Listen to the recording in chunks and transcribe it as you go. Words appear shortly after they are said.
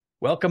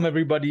Welcome,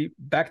 everybody,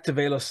 back to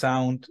Velo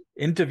Sound,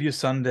 Interview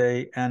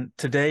Sunday. And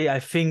today I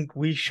think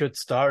we should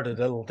start a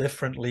little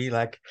differently.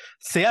 Like,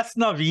 zuerst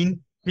nach Wien,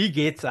 wie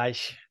geht's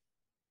euch?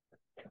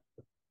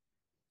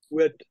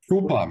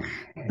 Super.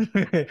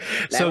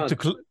 So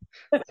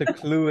to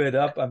clue it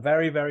up, I'm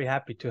very, very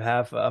happy to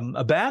have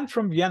a band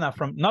from Vienna,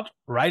 from not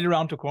right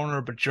around the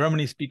corner, but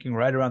Germany speaking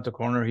right around the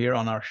corner here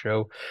on our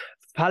show,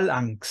 Phal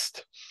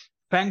Angst.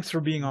 Thanks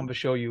for being on the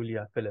show,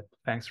 Julia, Philip.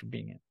 Thanks for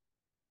being in.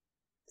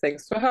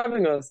 Thanks for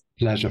having us.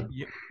 Pleasure.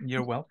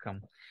 You're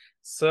welcome.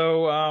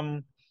 So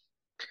I'm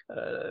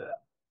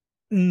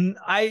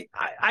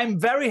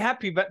very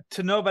happy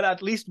to know that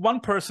at least one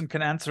person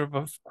can answer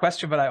the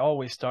question that I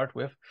always start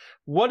with.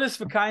 What is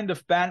the kind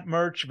of band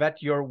merch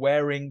that you're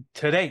wearing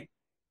today?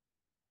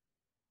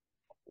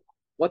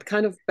 What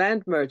kind of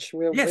band merch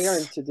we're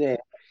wearing today?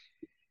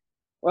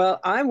 Well,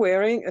 I'm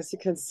wearing, as you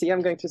can see,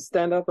 I'm going to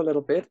stand up a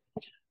little bit.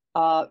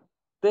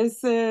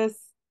 This is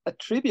a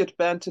tribute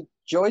band to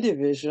Joy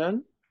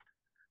Division.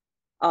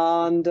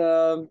 And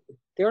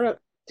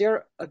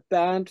they're a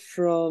band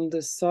from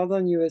the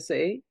southern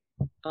USA,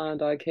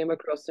 and I came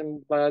across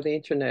them via the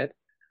internet.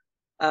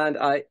 And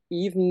I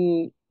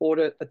even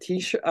ordered a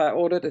t-shirt. I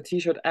ordered a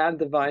t-shirt and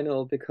the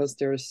vinyl because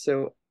they're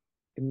so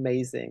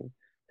amazing.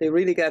 They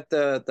really get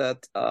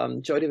that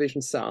Joy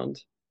Division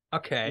sound.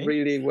 Okay.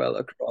 Really well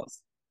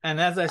across.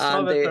 And as I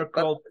saw that they're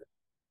called,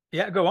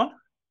 yeah, go on.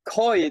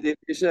 Joy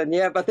Division,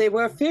 yeah, but they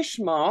wear fish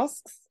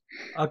masks.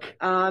 Okay.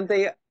 And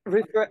they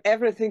refer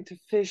everything to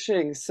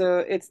fishing, so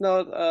it's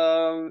not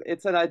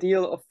it's an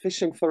ideal of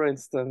fishing, for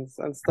instance,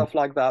 and stuff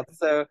like that.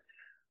 So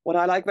what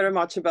I like very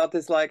much about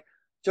this, like,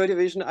 Joy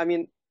Division, I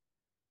mean,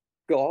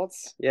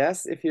 gods,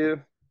 yes, if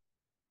you,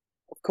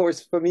 of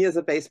course, for me as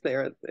a bass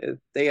player,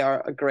 they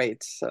are a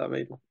great, I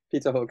mean,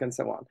 Peter Hook and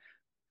so on,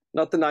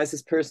 not the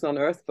nicest person on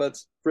earth, but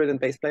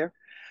brilliant bass player.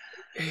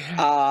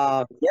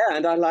 Yeah,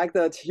 and I like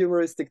that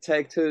humoristic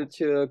take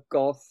to a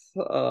goth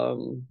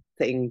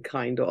thing,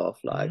 kind of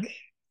like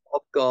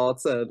of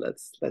gods. So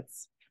let's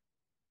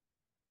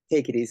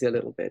take it easy a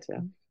little bit. Yeah,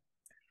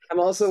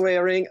 I'm also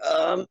wearing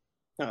no,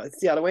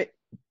 it's the other way.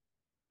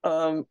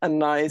 A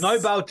nice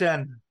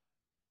Neubauten.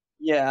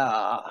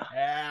 Yeah.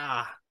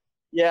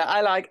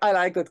 I like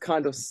that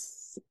kind of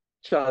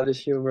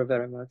childish humor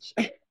very much.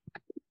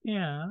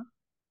 Yeah,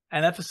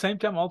 and at the same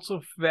time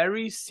also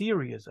very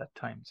serious at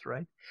times,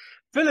 right?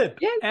 Philip,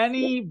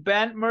 any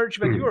band merch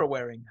that you are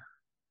wearing?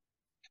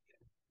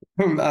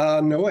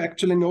 No,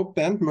 actually no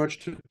band merch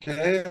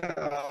today,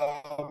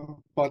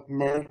 but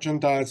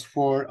merchandise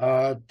for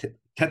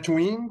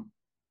Tatooine.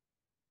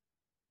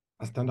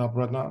 I stand up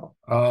right now.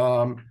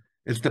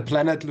 It's the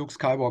planet Luke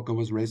Skywalker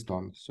was raised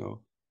on.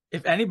 So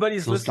if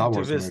anybody's listening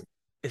to this,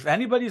 if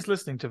anybody's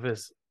listening to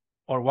this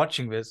or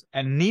watching this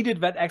and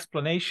needed that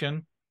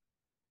explanation,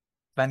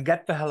 then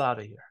get the hell out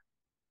of here.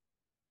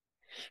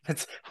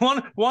 It's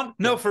one.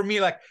 No, for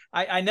me, like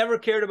I never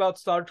cared about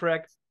Star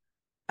Trek.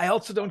 I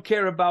also don't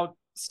care about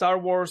Star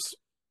Wars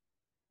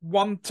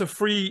 1 to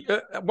 3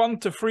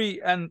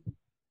 and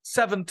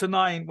 7 to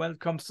 9 when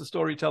it comes to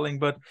storytelling.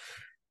 But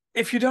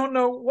if you don't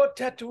know what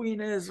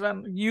Tatooine is,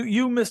 then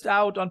you missed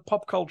out on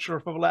pop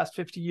culture for the last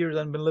 50 years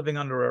and been living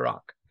under a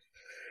rock.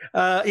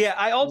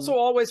 I also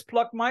always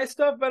plug my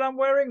stuff that I'm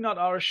wearing, not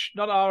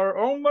our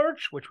own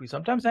merch, which we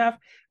sometimes have,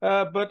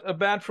 but a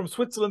band from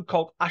Switzerland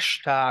called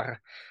Ashtar,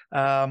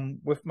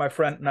 with my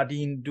friend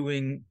Nadine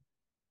doing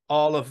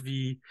all of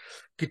the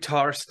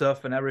guitar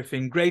stuff and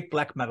everything. Great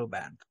black metal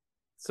band.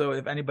 So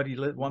if anybody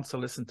wants to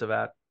listen to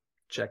that,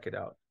 check it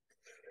out.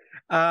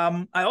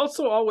 I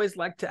also always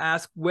like to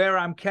ask where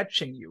I'm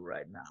catching you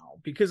right now,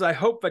 because I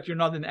hope that you're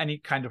not in any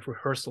kind of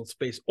rehearsal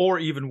space, or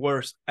even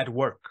worse, at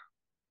work.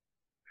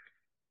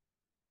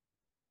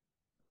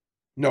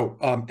 No,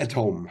 at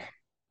home.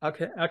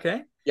 Okay.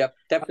 Yep,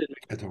 definitely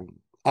at home.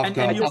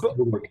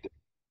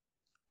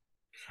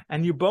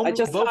 And you both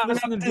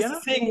listen in this Vienna?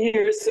 Thing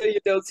here so you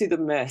don't see the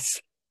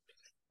mess.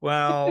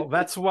 Well,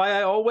 that's why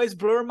I always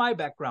blur my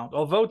background.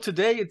 Although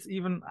today it's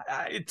even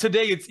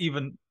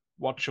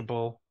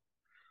watchable.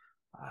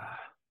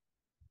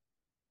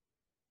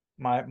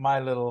 My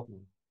little,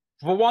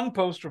 the one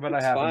poster that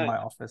I have in my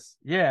office.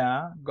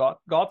 Yeah,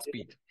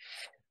 Godspeed.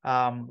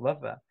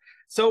 Love that.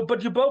 So,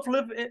 but you both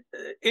live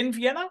in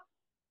Vienna?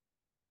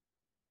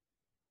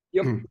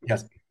 Yep.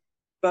 Yes.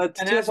 But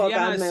two of our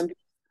band members.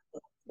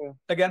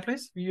 Again,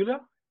 please, Julia.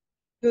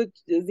 The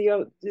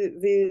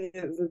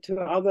two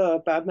other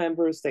band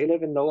members, they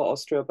live in Lower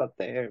Austria, but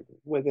they're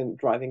within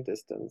driving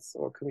distance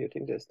or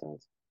commuting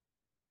distance.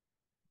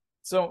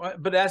 So,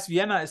 but as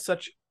Vienna is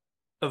such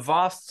a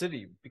vast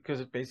city, because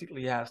it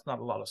basically has not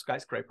a lot of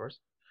skyscrapers,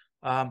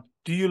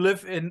 do you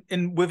live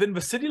in within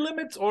the city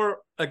limits,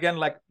 or again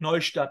like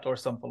Neustadt or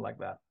something like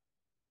that?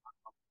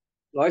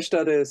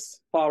 Neustadt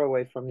is far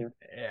away from here.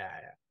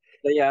 Yeah.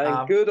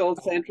 In good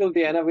old central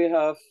Vienna, we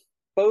have,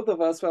 both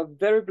of us were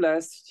very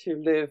blessed to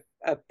live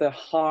at the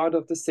heart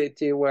of the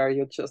city, where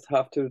you just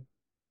have to,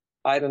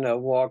 I don't know,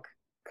 walk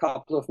a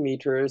couple of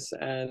meters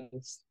and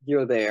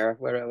you're there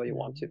wherever you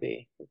want to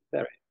be.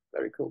 Very,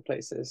 very cool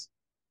places.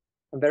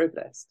 I'm very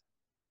blessed.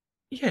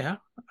 Yeah,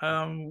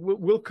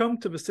 we'll come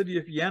to the city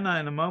of Vienna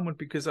in a moment,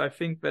 because I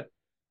think that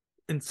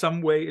in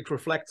some way it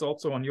reflects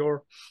also on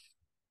your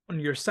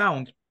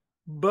sound.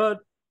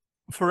 But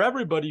for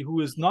everybody who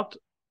is not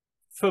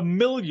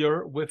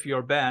familiar with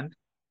your band,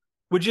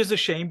 which is a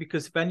shame,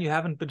 because then you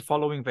haven't been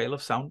following Veil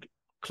of Sound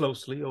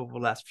closely over the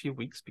last few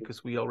weeks,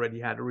 because we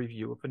already had a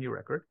review of a new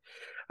record.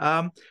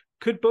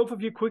 Could both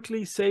of you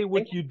quickly say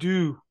what you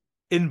do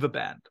in the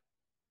band?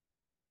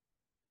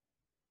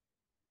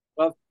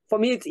 Well, for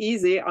me, it's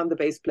easy. I'm the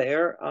bass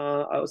player.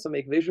 I also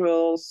make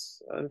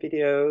visuals and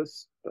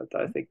videos, but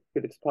I think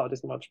Philip's part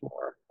is much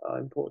more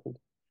important.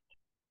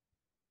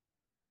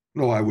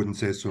 No, I wouldn't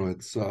say so.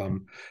 It's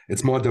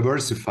more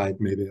diversified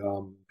maybe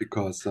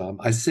because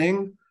I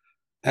sing,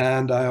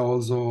 and I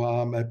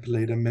also I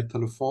play the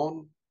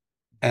metallophone,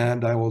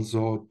 and I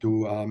also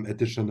do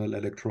additional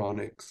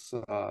electronics.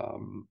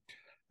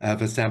 I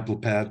have a sample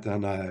pad,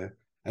 and I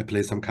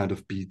play some kind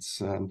of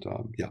beats, and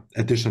yeah,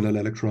 additional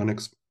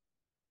electronics.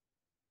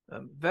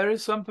 There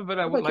is something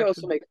that I would But you like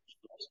also to. make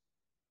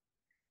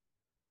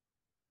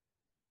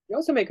you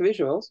also make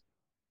visuals.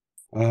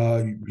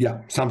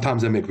 Yeah,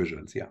 sometimes I make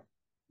visuals. Yeah.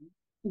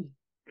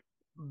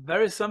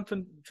 There is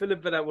something,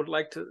 Philip, that I would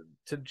like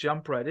to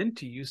jump right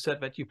into. You said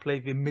that you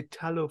play the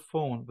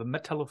metallophone, the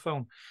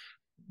metallophone.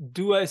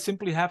 Do I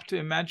simply have to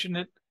imagine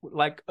it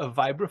like a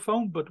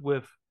vibraphone, but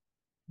with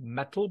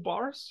metal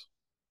bars?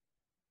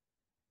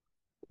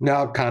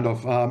 Now, kind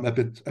of a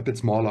bit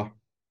smaller.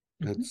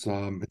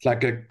 Mm-hmm. It's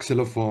like a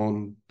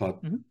xylophone,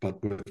 Mm-hmm.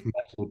 but with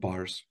metal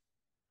bars.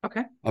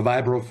 Okay. A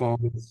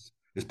vibraphone is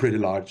pretty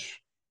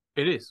large,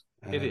 It is.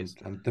 It is.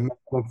 and the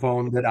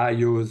microphone that I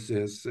use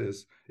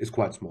is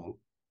quite small.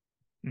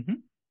 Mm-hmm.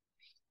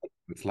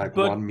 It's like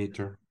But 1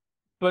 meter.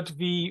 but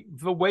the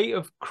way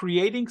of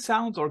creating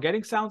sounds or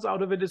getting sounds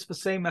out of it is the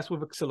same as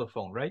with a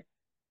xylophone, right?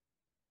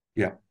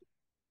 Yeah,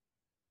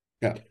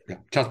 yeah, yeah.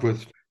 Just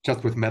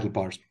with metal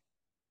bars.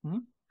 Mm-hmm.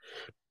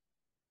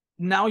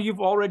 Now, you've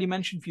already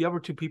mentioned the other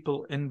two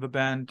people in the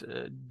band,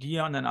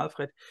 Dion and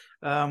Alfred.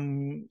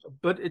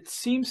 But it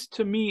seems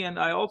to me, and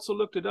I also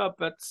looked it up,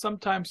 that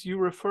sometimes you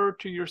refer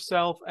to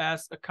yourself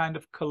as a kind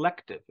of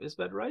collective. Is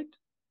that right?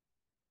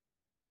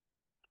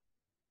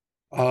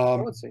 I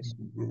would say so.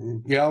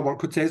 Yeah, one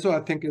could say so.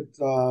 I think it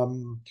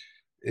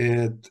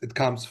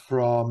comes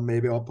from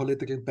maybe our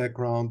political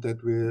background,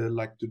 that we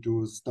like to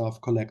do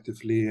stuff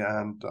collectively,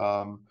 and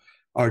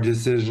our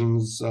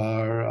decisions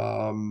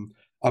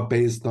are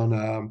based on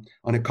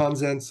a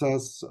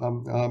consensus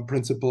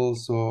principle.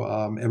 So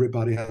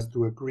everybody has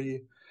to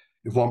agree.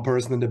 If one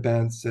person in the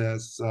band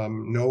says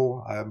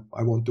no,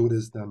 I won't do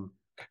this, then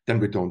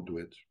we don't do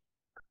it.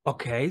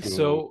 Okay,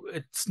 so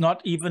it's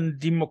not even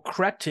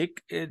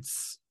democratic,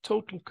 it's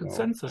total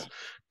consensus. No.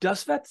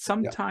 Does that Yeah.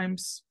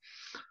 sometimes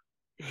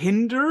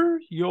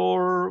hinder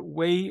your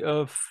way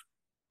of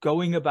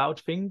going about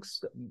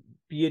things,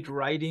 be it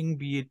writing,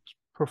 be it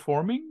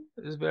performing?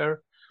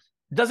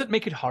 Does it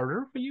make it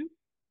harder for you?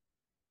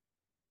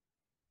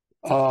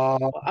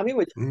 I mean,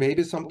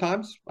 Maybe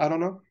sometimes, I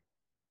don't know.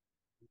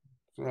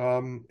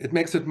 It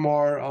makes it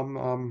more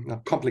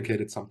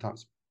complicated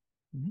sometimes.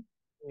 Mm-hmm.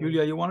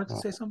 Julia, you wanted to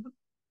say something?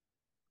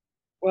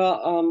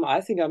 Well,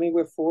 I think, I mean,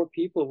 we're four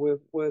people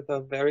with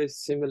a very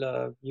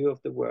similar view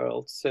of the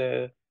world.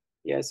 So,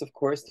 yes, of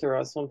course, there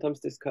are sometimes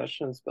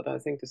discussions, but I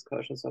think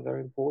discussions are very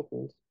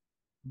important.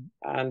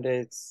 And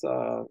it's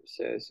so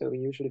we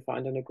usually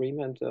find an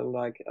agreement,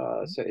 so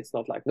it's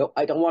not like, no,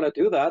 I don't want to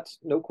do that.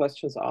 No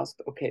questions asked.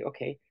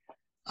 Okay.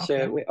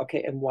 So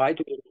okay, and why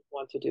do we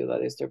want to do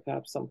that? Is there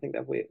perhaps something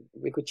that we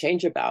could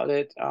change about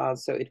it,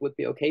 so it would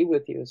be okay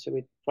with you? So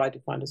we try to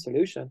find a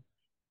solution.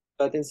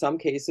 But in some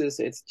cases,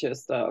 it's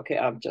just okay,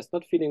 I'm just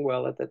not feeling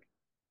well at that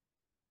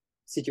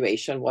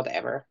situation,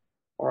 whatever,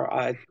 or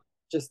I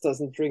just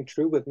doesn't ring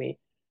true with me.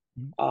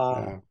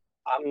 Yeah.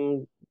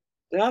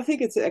 I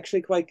think it's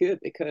actually quite good,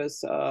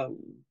 because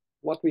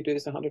what we do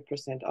is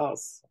 100%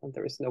 us, and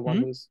there is no one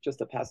who's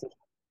just a passenger.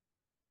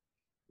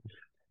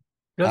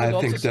 Does it I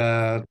also think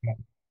that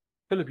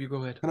Philip, you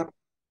go ahead.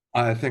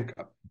 I think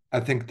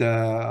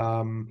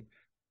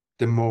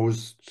the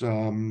most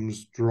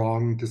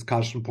strong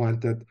discussion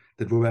point that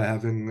we were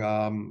having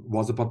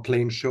was about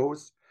playing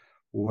shows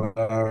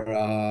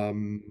where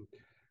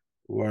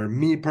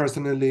me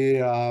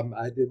personally,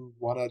 I didn't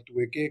want to do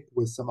a gig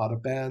with some other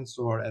bands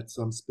or at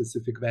some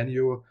specific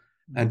venue,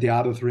 and the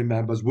other three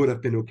members would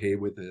have been okay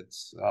with it.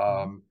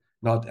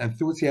 Not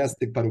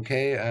enthusiastic, but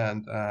okay.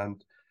 And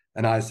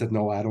I said,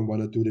 no, I don't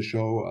want to do the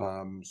show,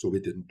 so we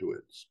didn't do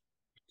it.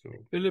 So,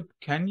 Philip,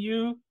 can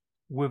you,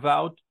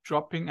 without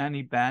dropping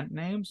any band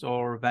names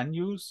or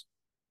venues,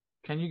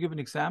 can you give an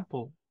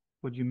example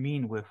what you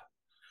mean with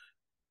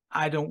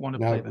I don't want to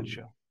play that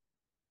show?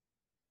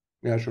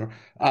 Yeah, sure.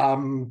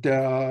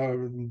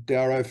 There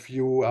are a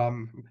few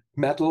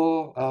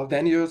metal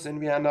venues in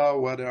Vienna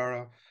where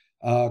there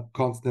are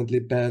constantly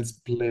bands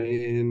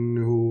playing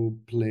who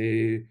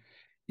play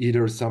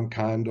either some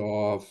kind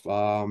of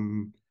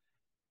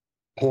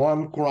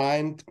porn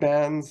grind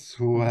bands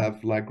who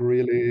have like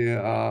really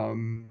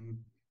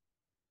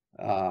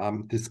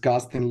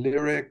disgusting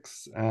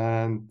lyrics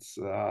and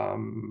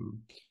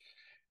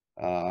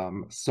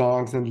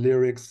songs and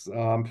lyrics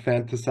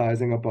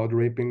fantasizing about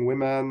raping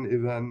women,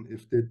 even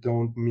if they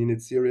don't mean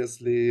it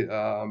seriously.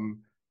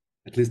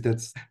 At least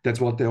that's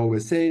what they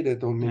always say. They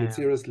don't mean it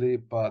seriously,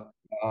 but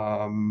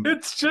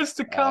it's just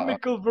a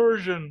comical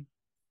version.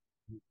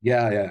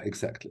 Yeah,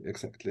 exactly.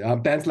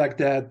 Bands like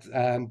that,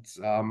 and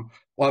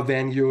or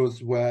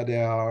venues where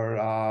there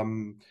are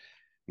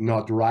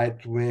not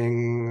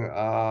right-wing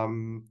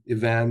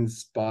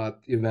events, but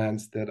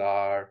events that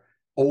are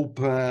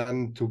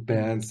open to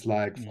bands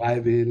like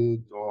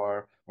Freiwild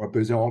or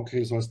Böse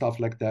Onkels or stuff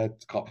like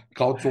that,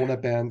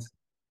 Grauzone bands.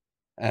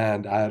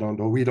 And I don't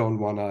know, we don't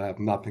want to have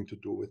nothing to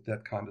do with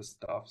that kind of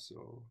stuff.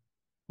 So,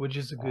 which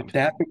is a good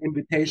there have been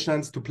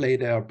invitations to play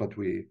there, but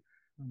we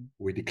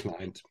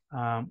declined.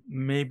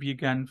 Maybe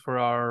again for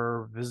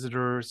our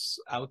visitors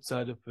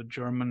outside of the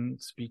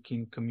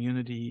German-speaking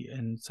community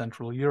in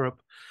Central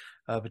Europe,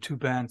 the two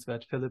bands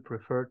that Philip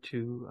referred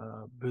to,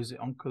 Böse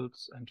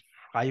Onkels and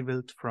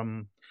Freiwild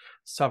from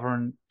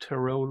southern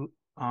Tyrol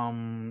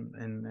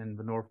in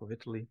the north of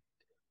Italy,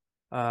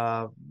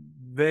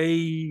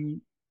 they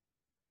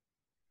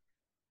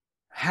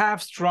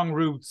have strong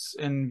roots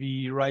in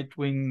the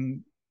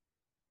right-wing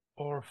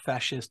or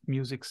fascist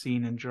music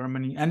scene in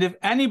Germany. And if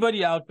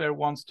anybody out there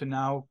wants to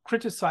now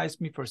criticize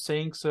me for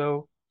saying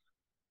so,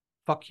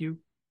 fuck you.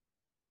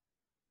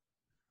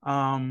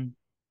 And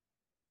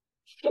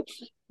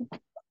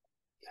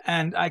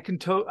I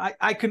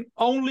can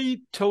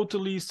only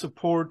totally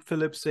support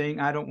Philip saying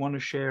I don't want to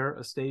share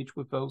a stage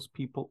with those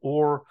people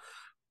or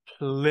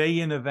play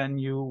in a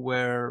venue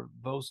where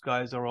those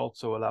guys are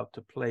also allowed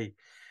to play.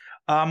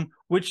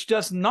 Which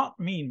does not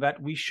mean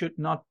that we should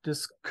not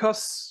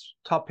discuss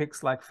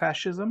topics like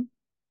fascism.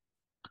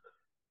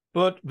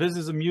 But this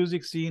is a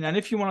music scene, and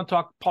if you want to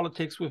talk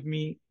politics with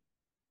me,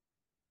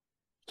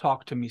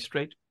 talk to me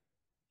straight.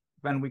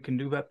 Then we can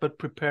do that, but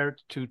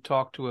prepared to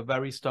talk to a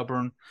very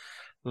stubborn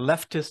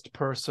leftist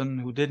person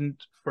who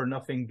didn't for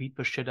nothing beat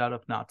the shit out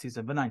of Nazis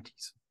in the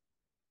 90s.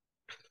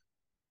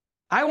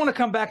 I want to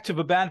come back to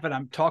the band that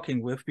I'm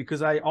talking with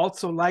because I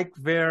also like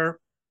their,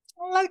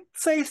 let's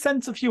say,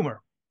 sense of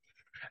humor.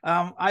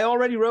 I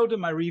already wrote in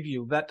my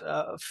review that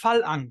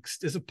Phal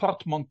Angst is a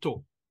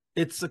portmanteau.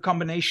 It's a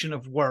combination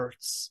of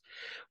words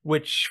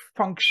which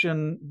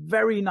function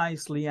very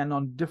nicely and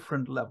on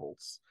different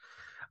levels.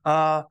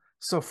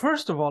 So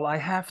first of all, I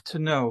have to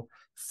know,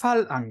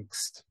 Phal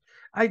Angst.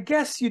 I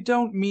guess you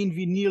don't mean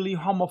the nearly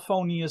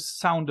homophonious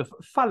sound of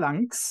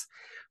phalanx,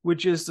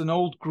 which is an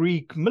old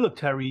Greek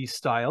military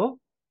style.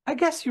 I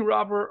guess you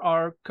rather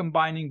are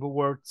combining the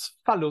words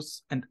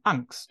phallus and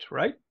angst,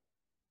 right?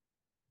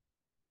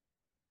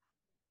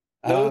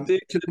 No.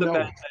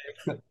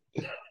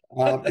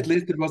 At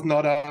least it was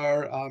not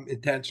our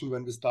intention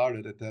when we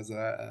started it. There's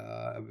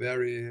a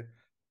very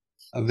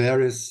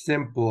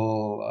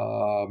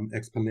simple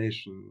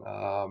explanation.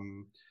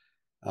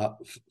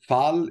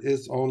 Phal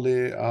is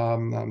only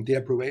the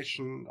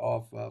abbreviation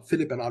of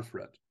Philip and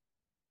Alfred.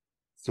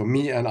 So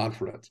me and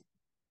Alfred.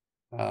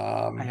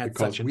 I had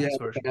because such a we nice had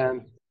version. a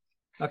band.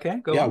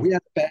 Okay, go Yeah, on. we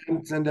had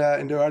bands in the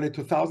early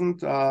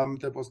 2000s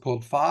that was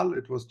called Phal.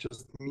 It was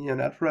just me and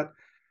Alfred.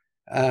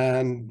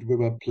 And we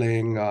were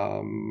playing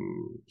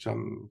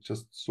some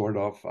just sort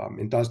of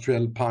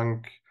industrial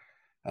punk,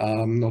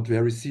 not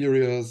very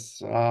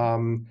serious.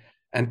 And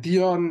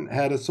Dion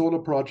had a solo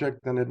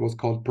project, and it was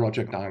called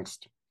Project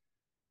Angst.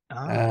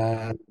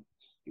 And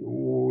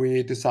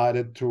we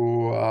decided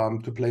to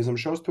play some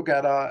shows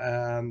together,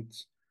 and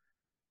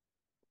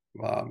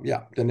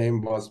yeah, the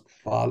name was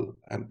Phal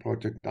and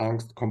Project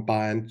Angst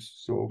combined.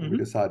 So we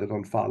decided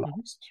on Phal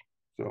Angst.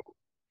 So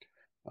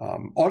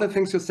all the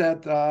things you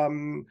said.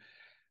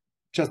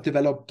 Just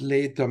developed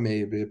later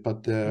maybe,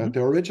 but the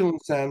original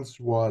sense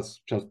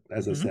was just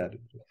as I said.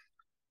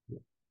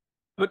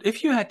 But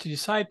if you had to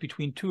decide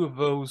between two of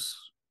those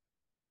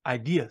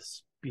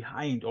ideas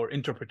behind or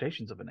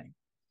interpretations of a name,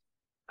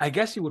 I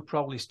guess you would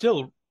probably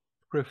still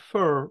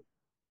prefer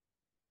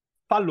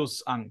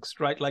phallus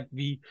angst, right? Like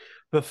the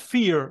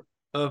fear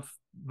of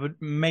the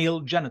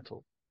male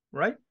genital,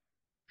 right?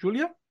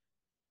 Julia?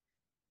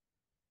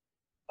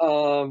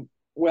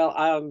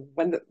 Well,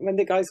 when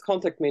the guys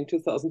contacted me in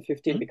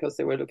 2015 because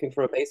they were looking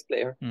for a bass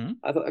player,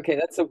 I thought, okay,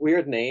 that's a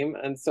weird name,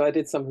 and so I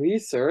did some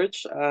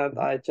research and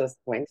I just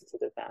went to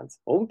the band's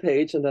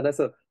homepage, and then I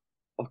said,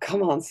 "Oh,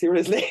 come on,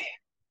 seriously."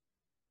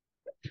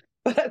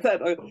 But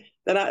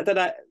then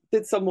I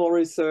did some more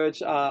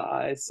research.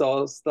 I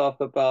saw stuff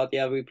about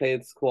we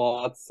played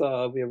squats.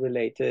 We're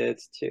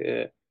related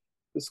to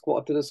the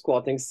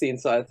squatting scene,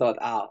 so I thought,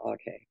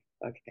 okay,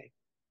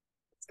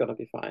 it's gonna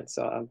be fine.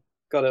 So I'm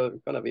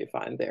gonna be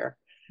fine there.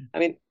 I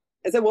mean,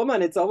 as a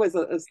woman, it's always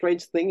a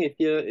strange thing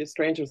if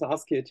strangers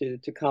ask you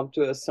to come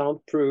to a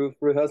soundproof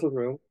rehearsal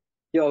room.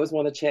 You always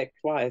want to check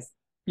twice.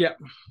 Yeah.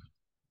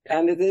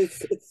 And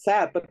it's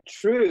sad but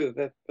true.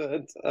 But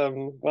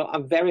well,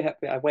 I'm very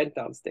happy I went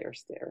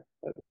downstairs there.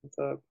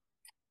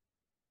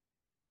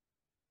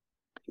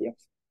 Yeah.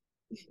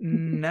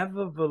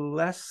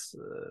 Nevertheless,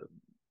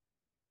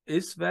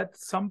 is that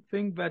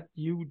something that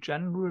you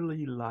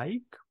generally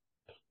like,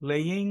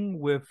 playing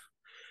with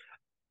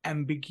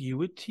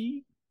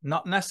ambiguity?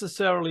 Not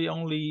necessarily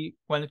only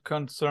when it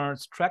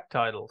concerns track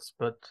titles,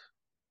 but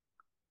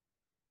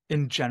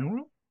in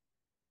general?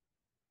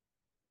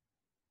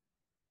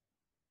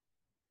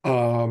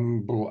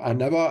 I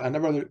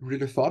never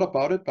really thought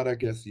about it, but I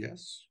guess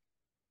yes.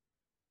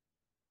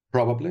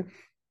 Probably.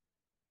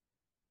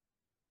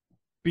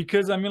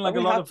 Because I mean, like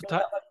a lot of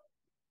time.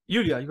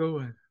 Julia, you go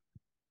ahead.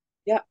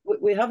 Yeah,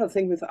 we have a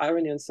thing with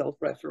irony and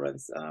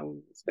self-reference,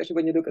 especially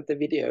when you look at the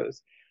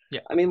videos.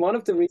 Yeah. I mean, one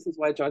of the reasons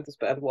why I joined this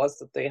band was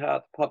that they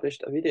had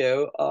published a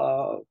video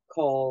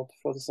called,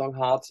 for the song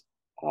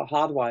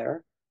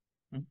Hardwire,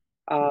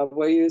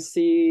 where you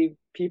see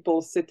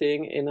people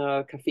sitting in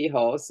a cafe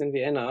house in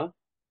Vienna.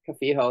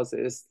 Cafe house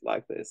is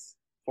like this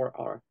for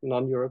our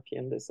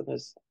non-European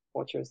listeners,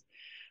 watchers.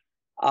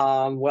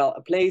 Well,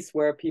 a place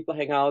where people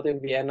hang out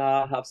in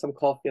Vienna, have some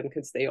coffee, and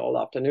can stay all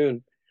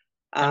afternoon.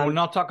 And we're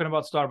not talking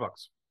about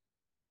Starbucks.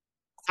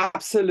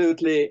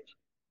 Absolutely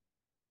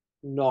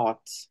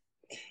not.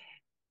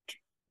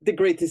 The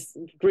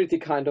gritty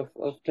kind of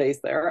place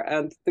there.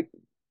 And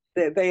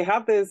they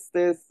have this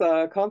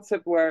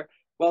concept where,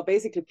 well,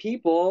 basically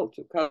people,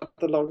 to cut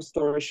the long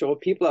story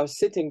short, people are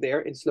sitting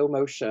there in slow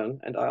motion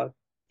and are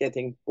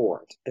getting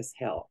bored as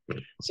hell.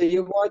 So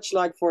you watch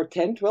like for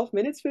 10, 12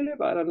 minutes, Philip?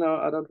 I don't know.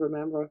 I don't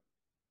remember.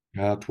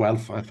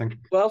 12, I think.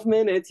 12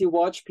 minutes, you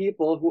watch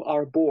people who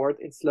are bored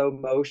in slow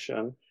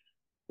motion,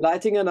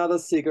 lighting another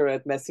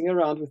cigarette, messing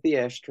around with the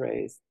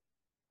ashtrays.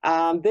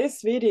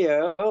 This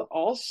video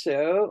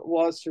also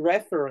was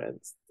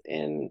referenced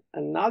in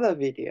another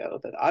video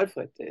that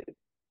Alfred did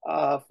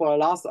for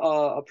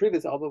a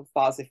previous album,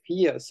 Phase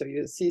 4. So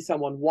you see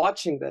someone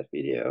watching that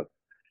video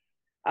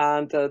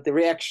and the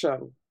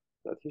reaction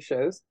that he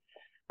shows.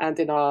 And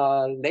in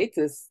our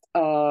latest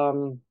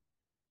album,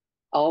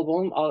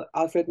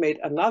 Alfred made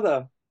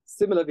another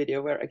similar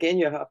video where, again,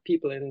 you have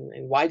people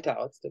in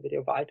whiteouts, the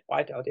video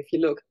whiteout. If you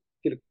look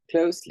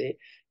closely,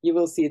 you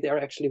will see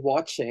they're actually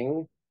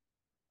watching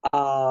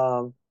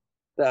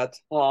that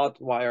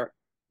Hardwire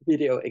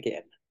video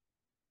again.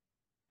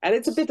 And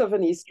it's a bit of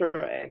an Easter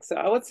egg. So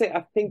I would say,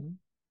 I think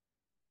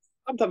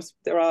sometimes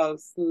there are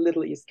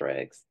little Easter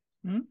eggs.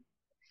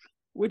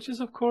 Which is,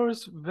 of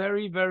course,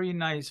 very, very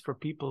nice for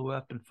people who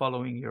have been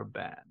following your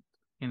band,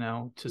 you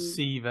know, to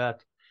see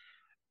that,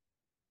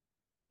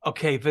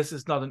 okay, this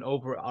is not an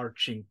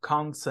overarching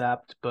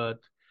concept, but,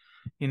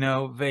 you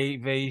know,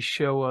 they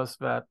show us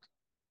that,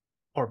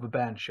 or the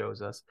band shows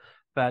us,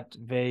 that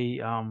they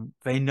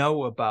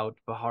know about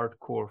the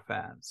hardcore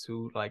fans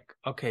who, like,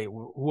 okay,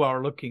 who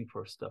are looking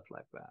for stuff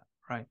like that,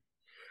 right?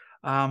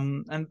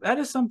 And that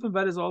is something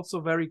that is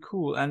also very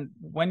cool. And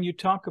when you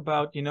talk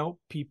about, you know,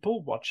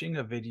 people watching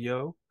a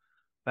video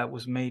that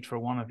was made for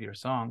one of your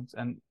songs,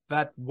 and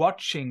that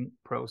watching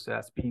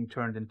process being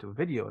turned into a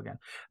video again,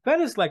 that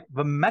is like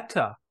the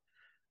meta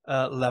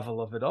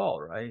level of it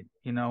all, right?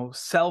 You know,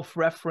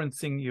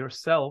 self-referencing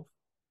yourself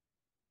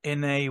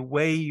in a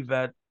way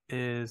that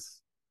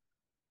is,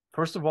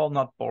 first of all,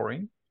 not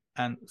boring,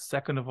 and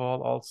second of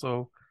all,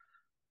 also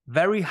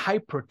very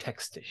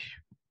hypertextish.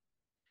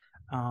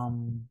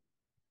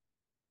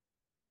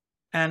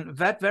 And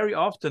that very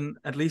often,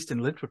 at least in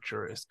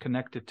literature, is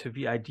connected to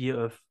the idea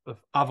of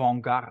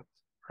avant-garde,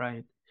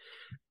 right?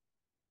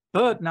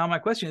 But now my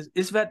question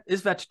is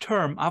that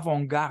term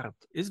avant-garde,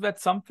 is that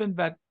something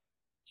that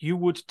you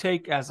would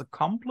take as a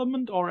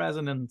compliment or as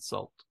an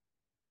insult?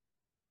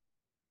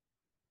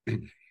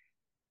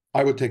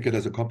 I would take it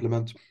as a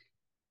compliment.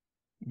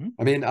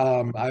 I mean,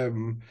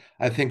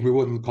 I think we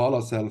wouldn't call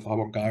ourselves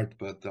avant-garde,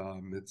 but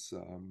it's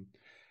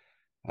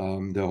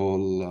the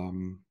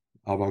whole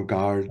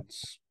avant-garde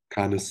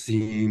kind of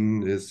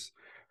scene is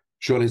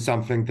surely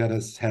something that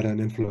has had an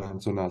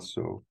influence on us.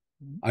 So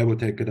I would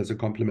take it as a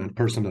compliment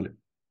personally.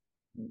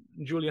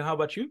 Julia, how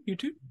about you? You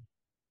too?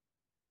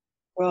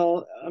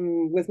 Well,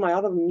 with my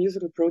other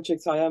musical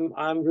projects,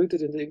 I'm rooted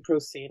in the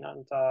improv scene,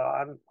 and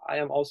I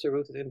am also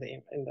rooted in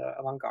the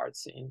avant-garde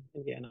scene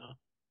in Vienna.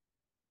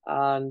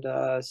 And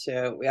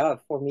so yeah,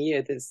 for me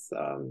it is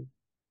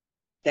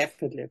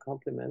definitely a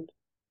compliment,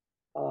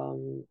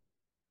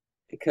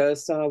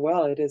 because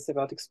well, it is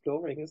about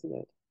exploring, isn't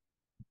it?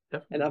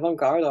 Definitely. And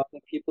avant-garde are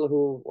the people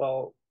who,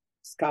 well,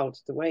 scout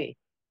the way.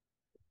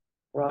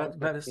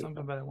 That is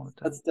something that I wanted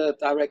to. That's the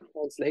direct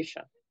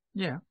translation.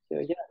 Yeah. So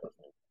yeah.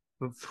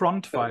 The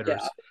front fighters.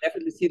 Yeah, I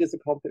definitely see it as a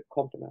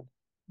compliment.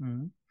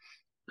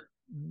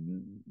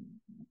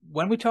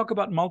 When we talk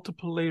about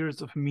multiple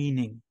layers of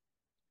meaning,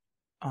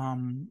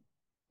 when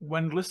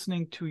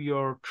listening to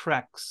your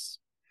tracks,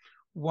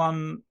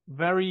 one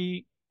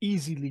very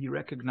easily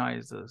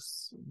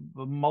recognizes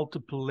the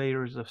multiple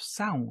layers of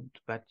sound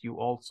that you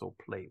also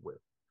play with.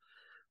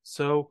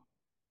 So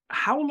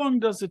how long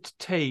does it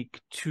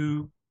take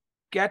to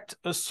get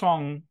a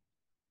song,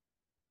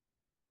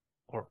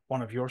 or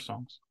one of your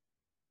songs,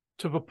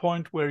 to the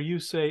point where you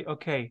say,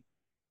 okay,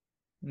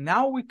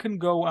 now we can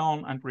go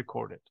on and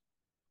record it?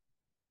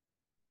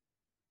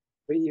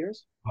 3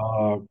 years?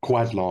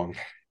 Quite long.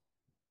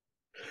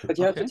 But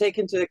you have to take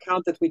into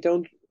account that we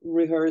don't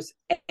rehearse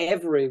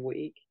every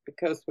week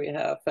because we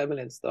have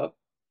family and stuff.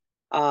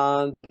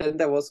 And then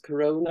there was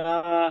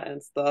Corona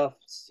and stuff.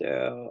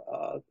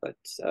 So,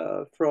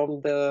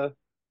 from the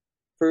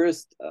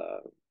first,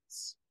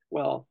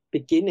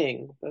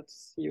 beginning,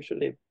 that's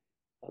usually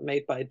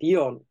made by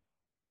Dion,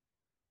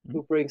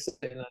 who brings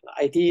in an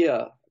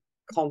idea,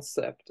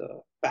 concept,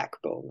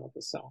 backbone of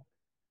the song,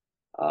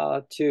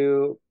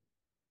 to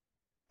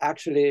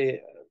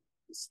actually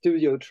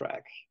studio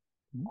track.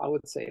 I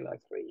would say like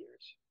 3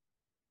 years.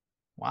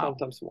 Wow.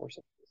 Sometimes more.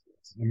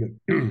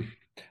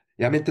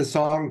 Yeah, I mean the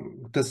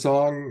song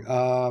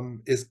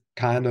is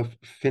kind of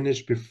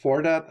finished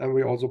before that, and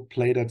we also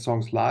play that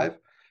songs live.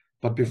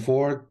 But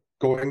before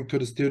going to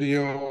the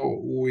studio,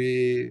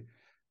 we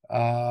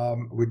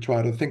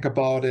try to think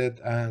about it.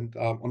 And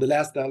on the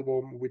last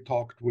album, we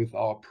talked with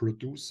our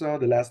producer.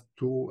 The last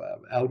two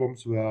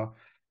albums were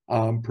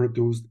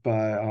produced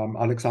by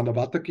Alexander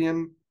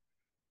Vatakin,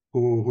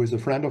 who is a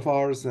friend of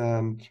ours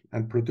and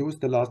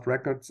produced the last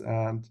records.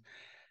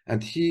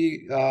 And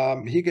he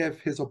gave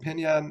his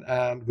opinion,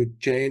 and we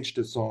changed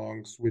the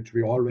songs which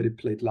we already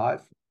played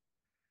live,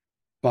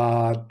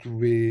 but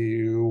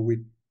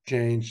we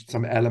changed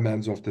some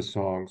elements of the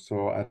song.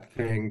 So I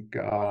think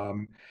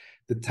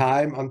the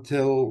time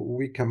until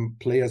we can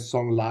play a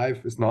song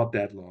live is not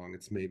that long.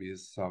 It's maybe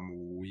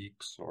some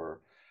weeks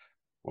or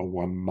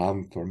 1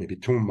 month or maybe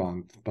 2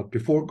 months. But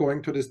before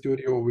going to the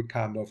studio, we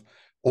kind of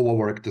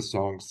overwork the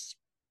songs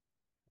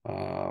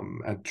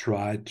and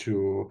try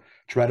to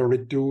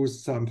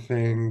reduce some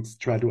things,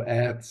 try to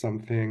add some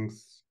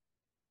things.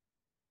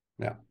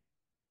 Yeah.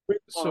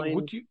 So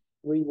would you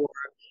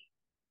rework,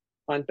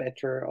 find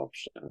better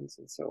options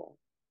and so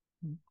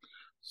on?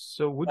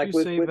 So would you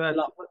say that?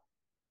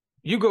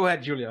 You go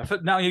ahead, Julia.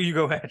 Now you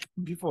go ahead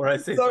before I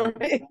say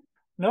something.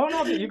 No,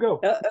 you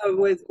go.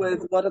 With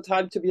What a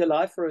Time to Be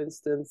Alive, for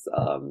instance,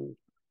 the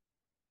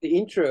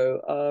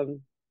intro,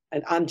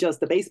 and I'm just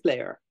the bass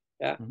player.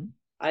 Yeah.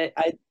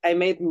 I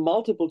made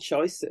multiple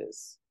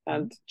choices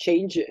and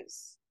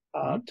changes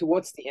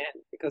towards the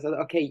end, because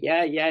okay,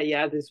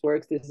 yeah, this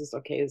works, this is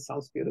okay, it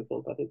sounds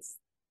beautiful, but it's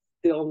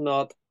still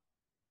not.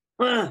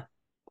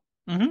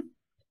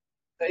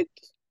 It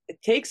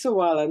takes a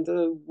while, and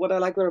what I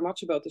like very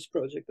much about this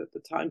project, that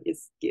the time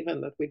is given,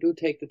 that we do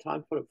take the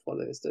time for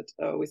this, that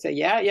we say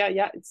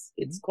yeah,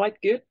 it's quite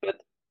good,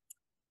 but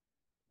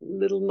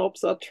little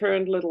knobs are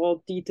turned,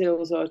 little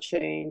details are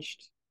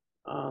changed,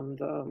 and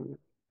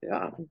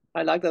yeah,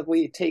 I like that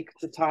we take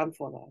the time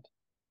for that.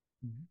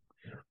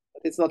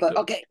 But it's not like,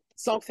 okay,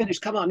 song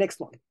finished, come on, next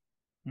one.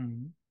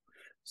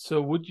 So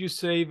would you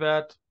say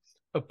that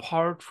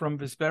apart from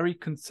this very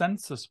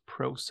consensus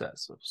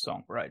process of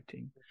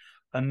songwriting,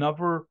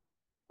 another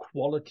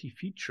quality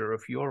feature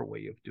of your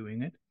way of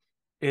doing it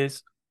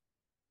is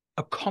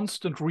a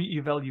constant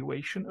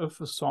re-evaluation of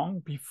the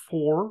song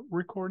before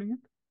recording it?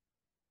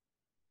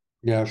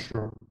 Yeah,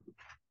 sure.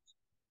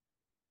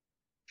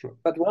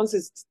 But once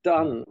it's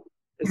done,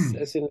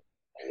 as in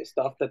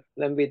stuff, that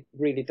then we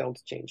really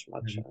don't change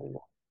much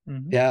anymore.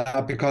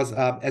 Yeah, because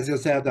as you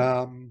said,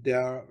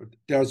 there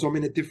are so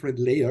many different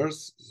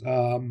layers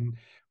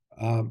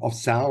of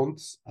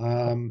sounds,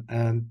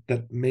 and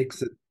that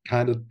makes it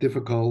kind of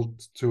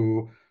difficult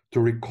to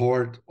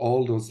record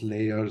all those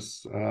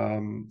layers.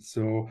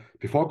 So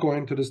before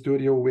going to the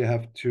studio, we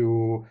have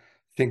to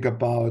think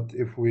about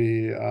if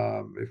we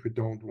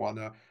don't want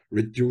to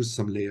reduce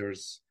some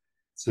layers,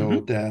 so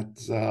that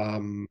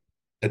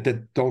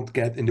that don't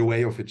get in the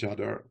way of each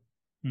other,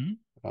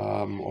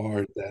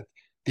 or that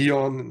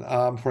Dion,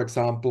 for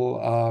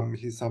example,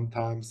 he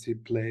sometimes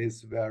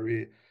plays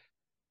very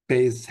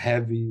bass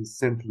heavy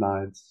synth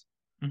lines,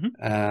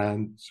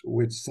 and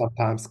which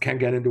sometimes can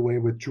get in the way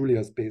with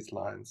Julia's bass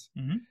lines.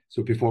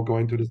 So before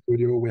going to the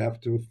studio, we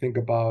have to think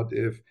about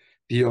if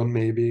Dion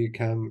maybe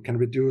can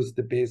reduce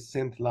the bass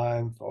synth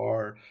lines,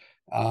 or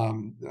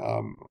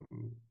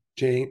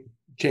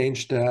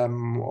change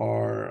them,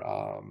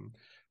 or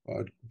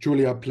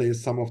Julia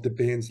plays some of the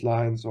bass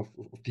lines of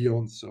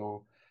Dion.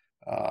 So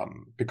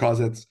because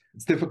it's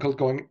difficult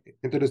going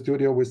into the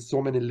studio with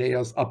so many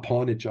layers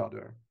upon each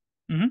other.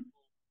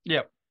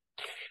 Yeah.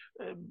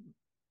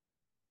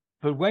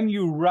 But when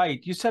you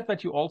write, you said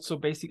that you also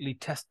basically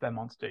test them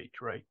on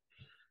stage, right?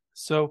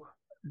 So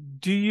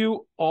do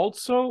you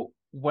also,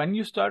 when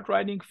you start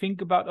writing,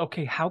 think about,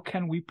 okay, how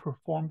can we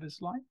perform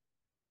this line?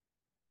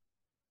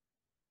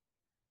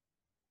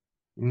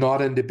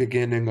 Not in the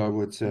beginning, I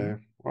would say.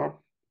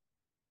 Well,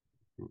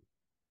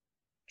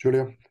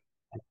 Julia?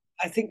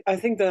 I think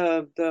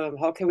the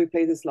how can we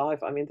play this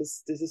live? I mean,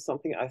 this is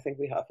something I think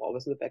we have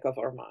always in the back of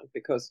our mind,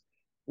 because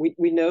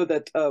we know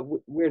that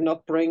we're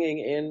not bringing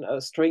in a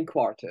string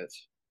quartet.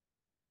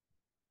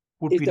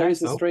 If there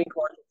is a string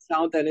quartet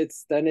sound, then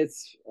it's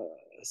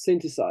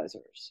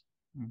synthesizers.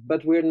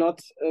 But we're not.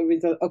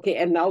 Okay,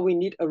 and now we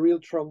need a real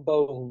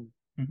trombone.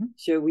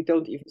 So we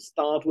don't even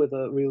start with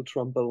a real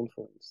trombone,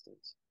 for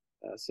instance.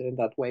 So in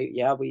that way,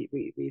 yeah,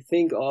 we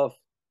think of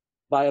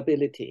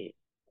viability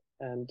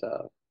and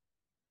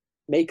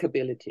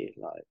makeability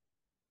live.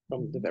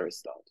 from the very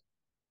start.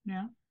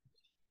 Yeah.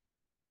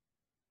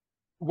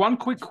 One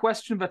quick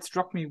question that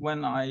struck me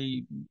when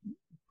I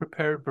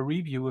prepared the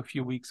review a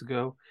few weeks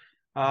ago.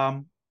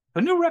 The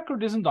new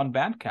record isn't on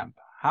Bandcamp.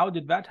 How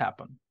did that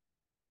happen?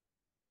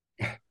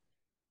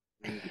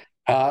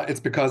 It's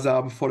because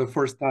for the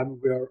first time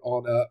we're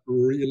on a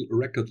real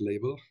record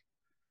label.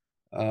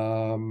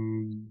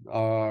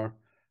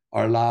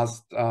 Our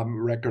last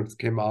records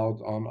came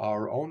out on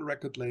our own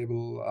record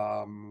label,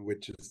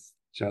 which is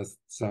just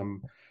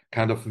some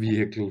kind of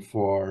vehicle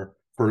for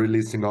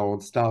releasing our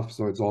own stuff.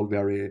 So it's all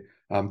very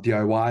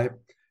DIY.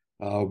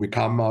 We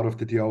come out of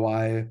the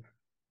DIY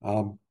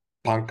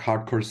punk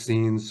hardcore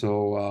scene,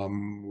 so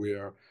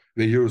we're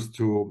used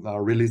to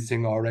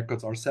releasing our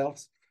records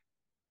ourselves.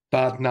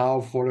 But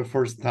now, for the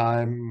first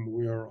time,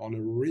 we're on a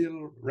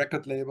real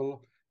record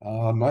label,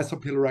 Noise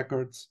Appeal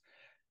Records,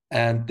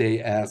 and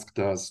they asked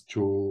us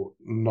to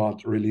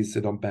not release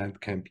it on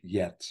Bandcamp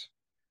yet.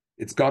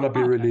 It's gonna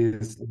be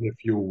released in a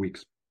few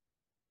weeks,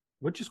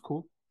 which is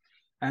cool.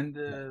 And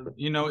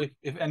you know,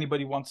 if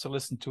anybody wants to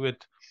listen to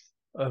it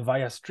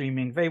via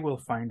streaming, they will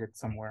find it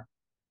somewhere.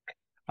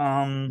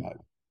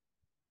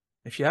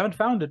 If you haven't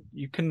found it,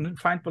 you can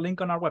find the link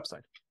on our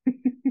website.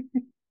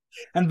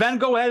 And then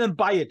go ahead and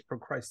buy it, for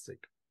Christ's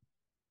sake.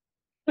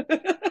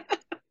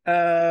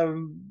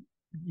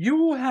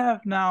 You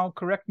have now,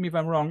 correct me if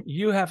I'm wrong,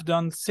 you have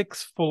done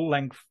 6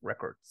 full-length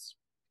records.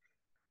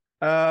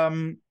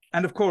 And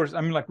of course,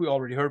 I mean, like we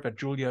already heard that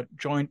Julia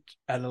joined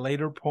at a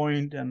later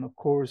point, and of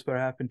course there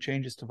have been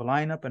changes to the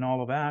lineup and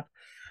all of that.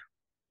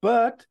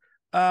 But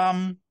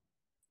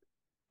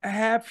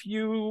have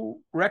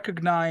you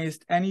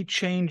recognized any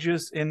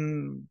changes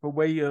in the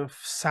way of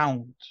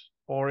sound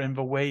or in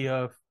the way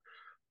of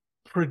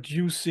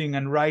producing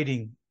and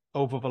writing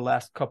over the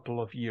last couple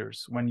of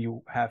years when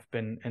you have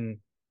been in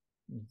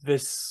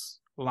this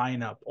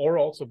lineup or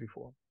also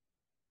before?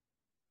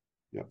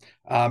 Yeah,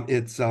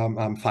 it's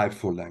 5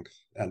 full-length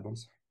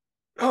albums.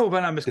 Oh,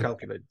 then I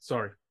miscalculated.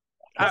 Sorry,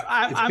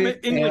 I'm an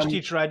English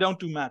teacher. I don't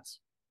do maths.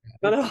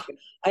 No.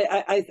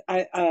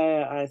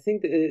 I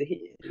think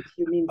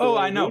you mean. Oh,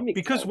 I know,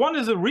 because one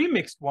is a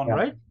remixed one,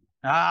 right?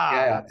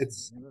 Yeah,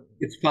 it's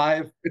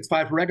 5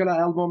 regular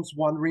albums,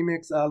 1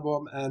 remix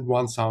album, and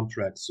 1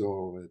 soundtrack.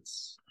 So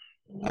it's,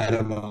 I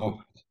don't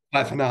know,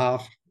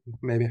 5.5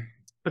 maybe.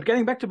 But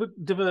getting back to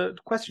the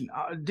question,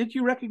 did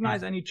you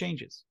recognize any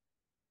changes?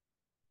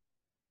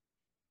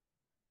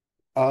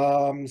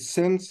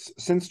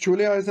 Since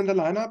Julia is in the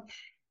lineup,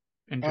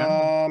 in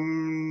general?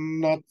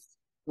 not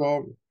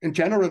well. In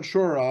general,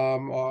 sure.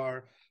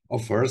 Our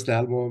first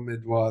album,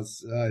 it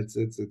was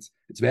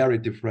it's very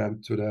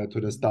different to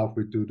the stuff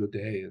we do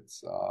today.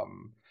 It's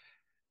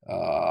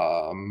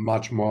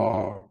much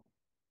more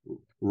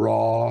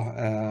raw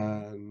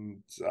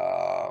and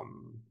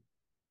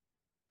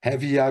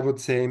heavy, I would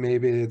say.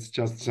 Maybe it's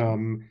just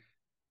some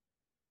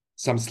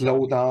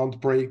slow down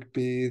break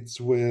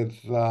beats with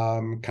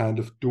kind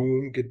of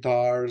doom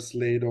guitars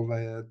laid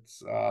over it.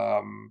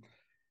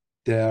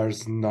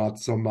 There's not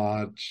so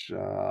much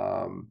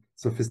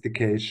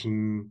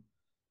sophistication.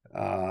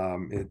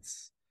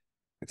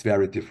 It's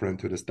very different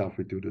to the stuff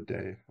we do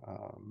today.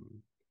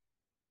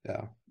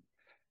 Yeah,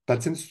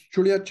 but since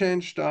Julia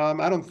changed,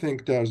 I don't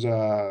think there's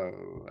a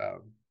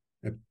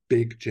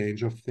big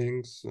change of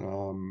things.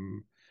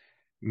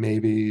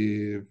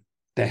 Maybe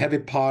the heavy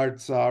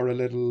parts are a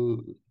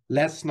little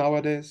less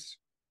nowadays.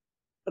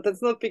 But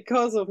that's not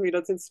because of me.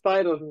 That's in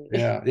spite of me.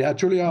 Yeah.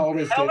 Julia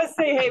always. I always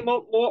say, "Hey,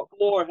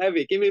 more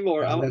heavy. Give me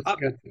more." I'm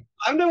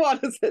the one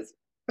who says.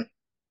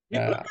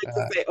 People are quick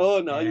to say, "Oh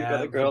no, you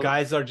got a girl."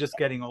 Guys are just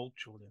getting old,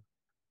 Julia.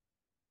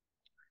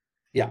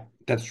 Yeah,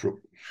 that's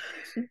true.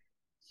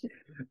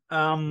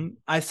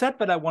 I said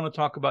that I want to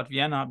talk about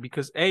Vienna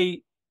because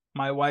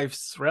my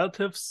wife's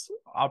relatives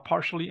are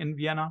partially in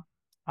Vienna,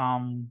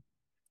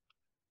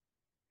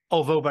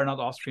 although they're not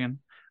Austrian.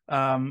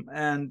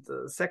 And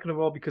second of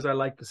all, because I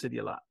like the city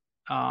a lot.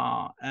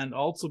 And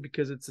also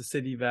because it's a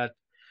city that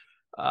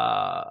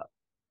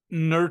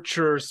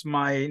nurtures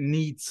my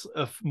needs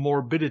of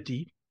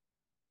morbidity.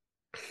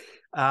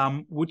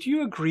 Would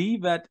you agree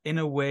that in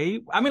a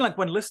way, I mean, like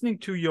when listening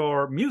to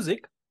your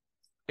music,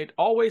 it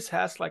always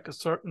has like a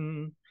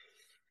certain,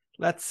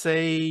 let's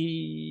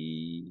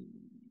say,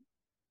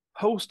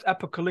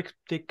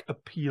 post-apocalyptic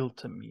appeal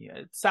to me.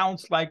 It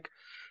sounds like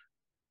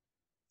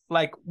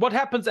what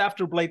happens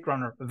after Blade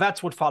Runner.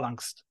 That's what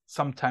Angst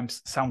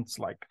sometimes sounds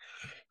like.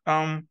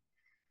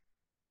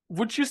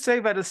 Would you say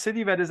that a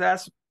city that is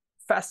as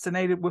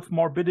fascinated with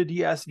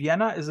morbidity as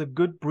Vienna is a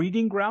good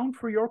breeding ground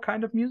for your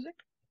kind of music?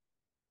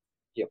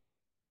 Yep.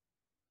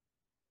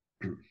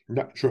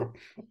 Yeah, sure.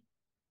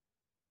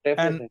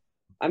 Definitely.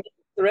 I mean,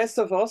 the rest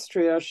of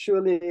Austria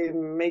surely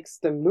makes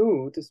the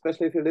mood,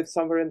 especially if you live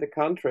somewhere in the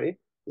country,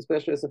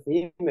 especially as a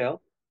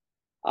female.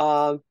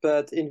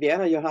 But in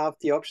Vienna, you have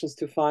the options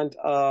to find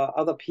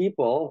other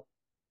people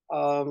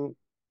who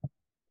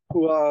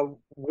are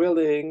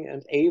willing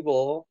and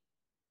able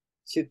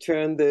to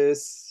turn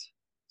this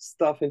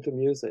stuff into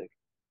music.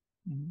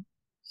 Mm-hmm.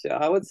 So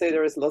I would say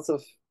there is lots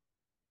of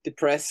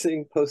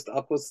depressing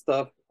post-apo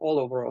stuff all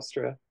over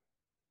Austria.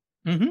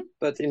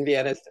 But in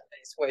Vienna, it's the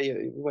place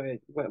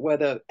where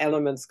the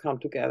elements come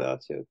together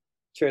to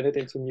turn it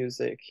into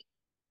music.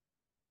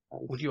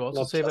 Would you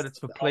also say that it's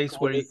the place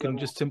where you can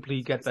just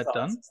simply get that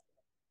done?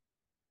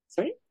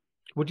 Sorry?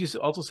 Would you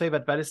also say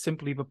that that is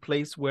simply the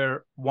place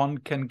where one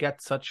can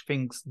get such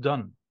things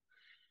done?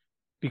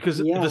 Because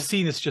the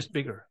scene is just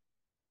bigger.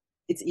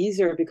 It's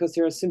easier because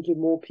there are simply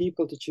more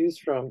people to choose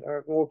from. There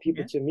are more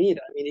people to meet.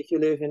 I mean, if you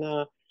live in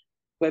a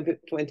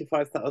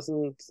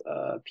 25,000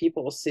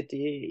 people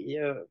city,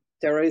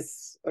 there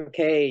is,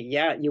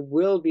 you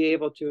will be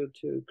able to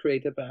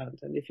create a band.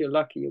 And if you're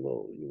lucky, you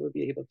will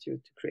be able to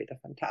create a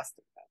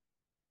fantastic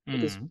band.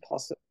 It is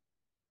possible.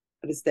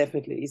 But it's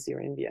definitely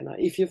easier in Vienna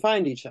if you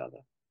find each other.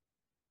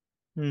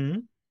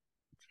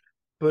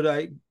 But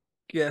I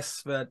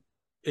guess that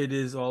it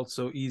is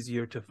also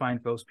easier to find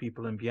those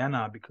people in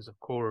Vienna because, of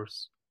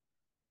course,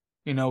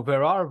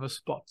 there are the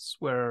spots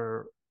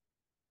where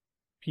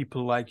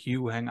people like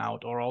you hang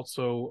out, or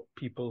also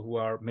people who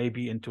are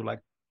maybe into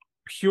like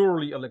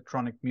purely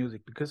electronic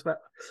music, because that,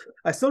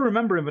 I still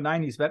remember in the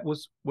 90s, that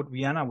was what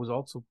Vienna was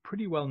also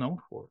pretty well known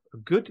for, a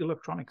good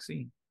electronic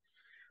scene.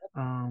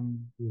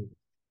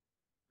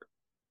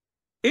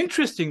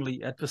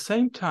 Interestingly, at the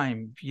same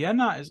time,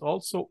 Vienna is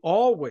also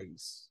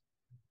always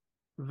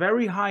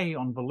very high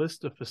on the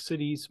list of the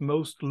cities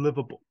most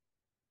livable.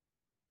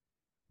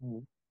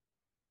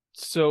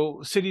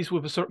 So cities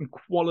with a certain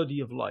quality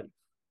of life.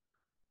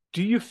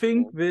 Do you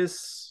think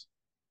this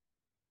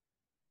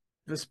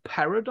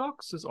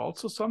paradox is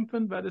also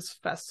something that is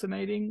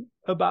fascinating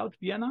about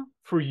Vienna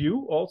for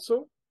you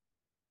also?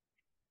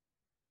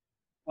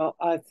 Well,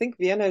 I think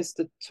Vienna is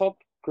the top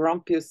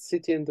grumpiest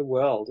city in the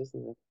world,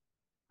 isn't it?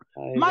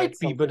 Might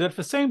be, but at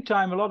the same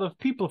time, a lot of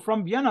people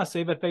from Vienna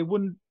say that they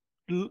wouldn't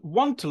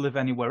want to live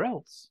anywhere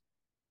else.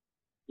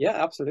 Yeah,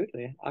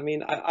 absolutely. I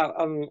mean,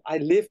 I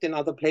lived in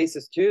other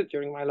places too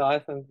during my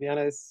life, and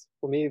Vienna is,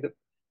 for me,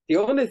 the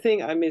only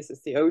thing I miss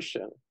is the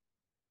ocean.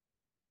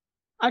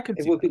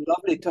 It would be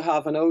lovely to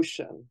have an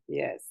ocean,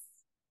 yes,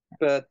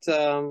 but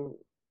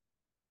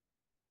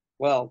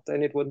well,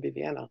 then it wouldn't be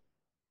Vienna.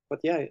 But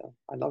yeah,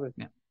 I love it.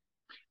 Yeah.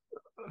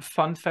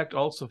 Fun fact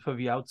also for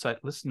the outside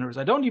listeners,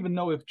 I don't even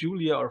know if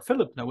Julia or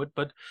Philip know it,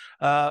 but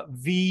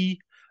the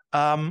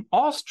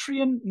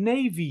Austrian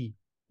Navy,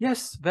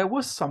 yes, there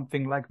was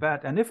something like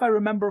that. And if I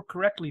remember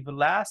correctly, the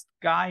last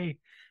guy,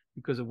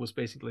 because it was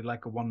basically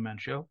like a one-man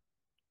show,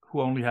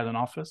 who only had an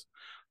office,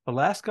 the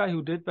last guy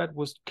who did that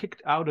was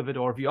kicked out of it,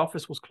 or the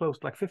office was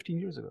closed like 15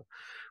 years ago,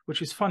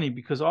 which is funny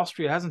because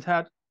Austria hasn't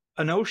had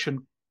an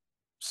ocean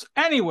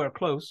anywhere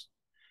close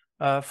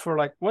for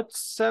like, what,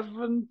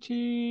 70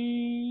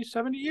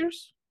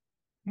 years?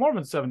 More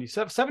than 70,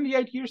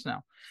 78 years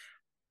now.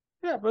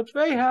 Yeah, but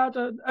they had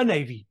a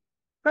navy.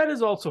 That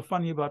is also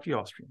funny about the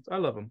Austrians. I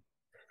love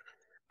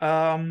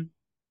them.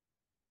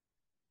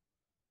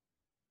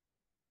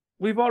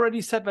 We've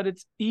already said that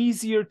it's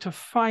easier to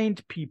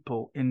find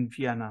people in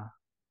Vienna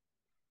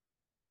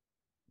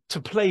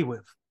to play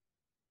with.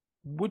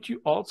 Would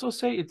you also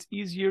say it's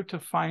easier to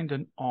find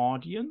an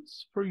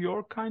audience for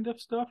your kind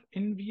of stuff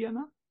in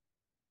Vienna?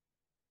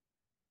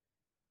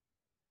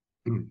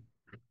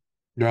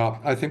 Yeah,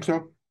 I think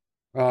so.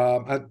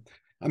 I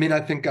mean, I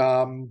think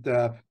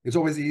it's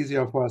always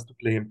easier for us to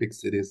play in big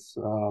cities.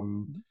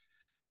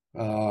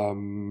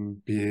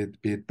 Be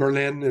it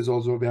Berlin is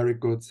also a very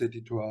good city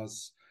to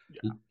us.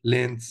 Yeah.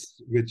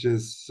 Linz, which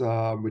is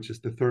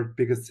the third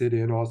biggest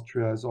city in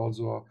Austria, is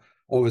also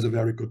always a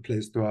very good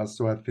place to us.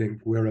 So I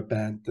think we're a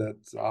band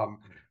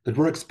that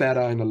works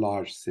better in a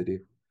large city.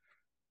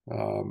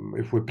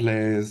 If we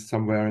play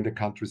somewhere in the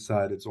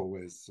countryside, it's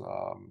always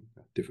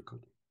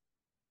difficult.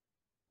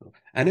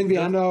 And in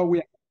Vienna,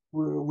 we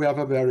have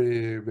a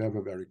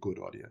very good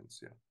audience.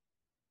 Yeah.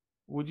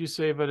 Would you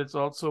say that it's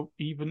also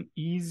even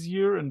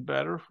easier and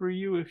better for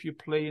you if you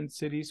play in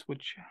cities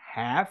which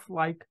have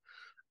like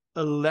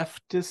a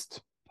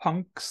leftist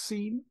punk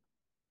scene?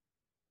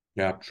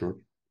 Yeah, sure.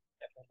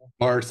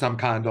 Or some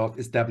kind of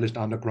established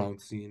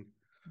underground scene,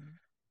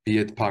 be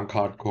it punk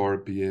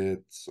hardcore, be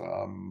it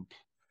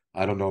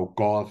I don't know,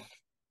 goth,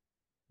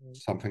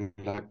 something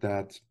like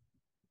that.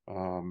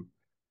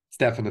 It's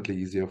definitely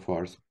easier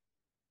for us.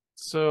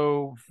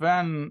 So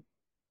then,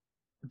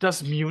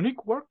 does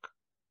Munich work?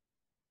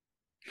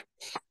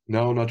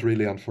 No, not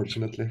really,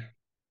 unfortunately.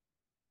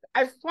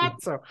 I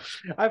thought so.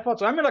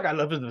 I mean, like, I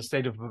live in the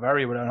state of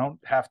Bavaria, but I don't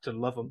have to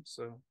love them.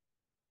 So,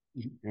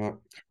 yeah,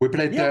 we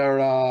played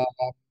there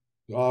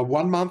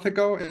 1 month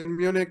ago in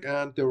Munich,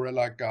 and there were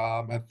like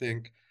I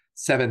think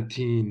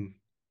 17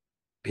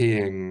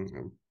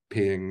 paying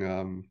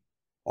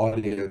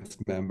audience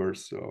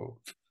members. So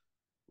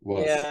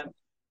yeah,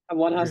 and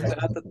one has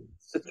to add that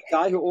the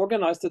guy who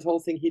organized the whole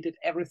thing, he did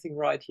everything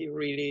right. He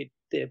really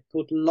did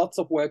put lots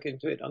of work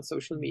into it on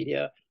social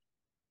media,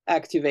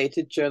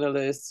 activated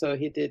journalists, so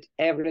he did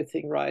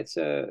everything right.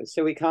 So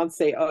we can't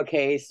say,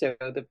 okay, so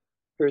the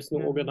person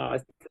who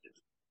organized it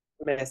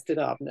messed it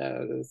up.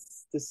 No,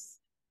 this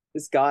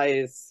guy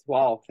is,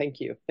 wow, thank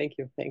you.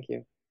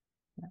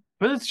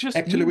 But it's just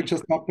actually we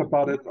just talked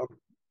about it.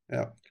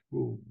 Yeah,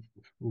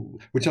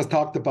 we just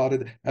talked about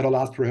it at our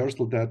last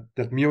rehearsal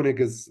that Munich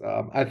is.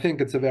 I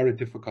think it's a very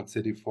difficult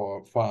city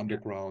for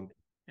underground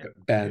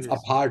bands.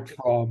 Apart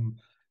from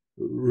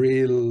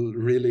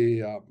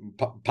really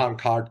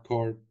punk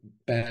hardcore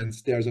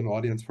bands, there's an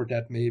audience for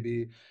that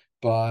maybe,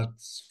 but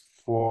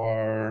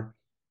for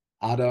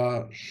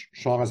other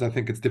genres, I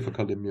think it's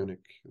difficult in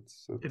Munich.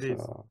 It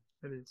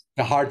is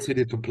a hard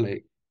city to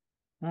play.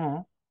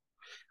 Oh.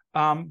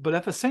 But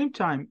at the same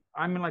time,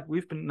 I mean, like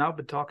we've been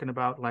talking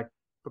about like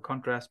the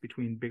contrast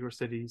between bigger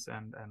cities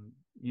and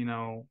you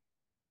know,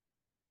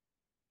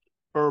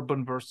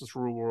 urban versus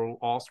rural,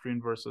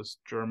 Austrian versus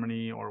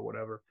Germany or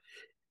whatever.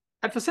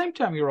 At the same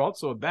time, you're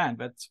also a band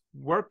that's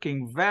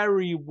working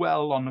very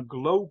well on a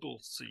global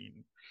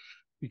scene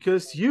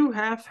because you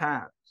have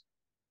had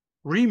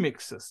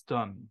remixes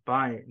done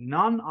by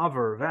none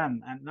other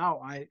than, and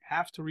now I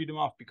have to read them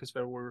off because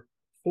there were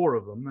 4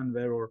 of them and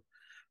they were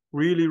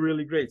really,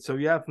 really great. So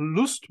you have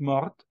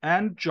Lustmord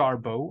and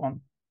Jarbo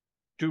on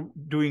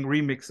doing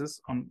remixes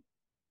on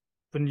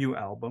the new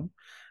album.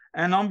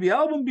 And on the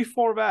album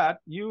before that,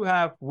 you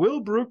have Will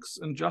Brooks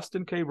and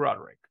Justin K.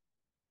 Broderick.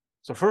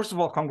 So first of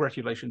all,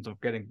 congratulations on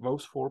getting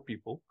those 4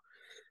 people.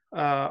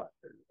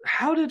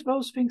 How did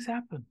those things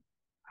happen?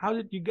 How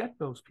did you get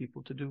those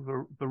people to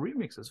do the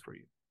remixes for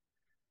you?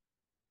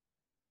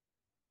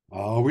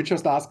 We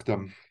just asked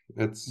them.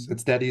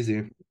 It's that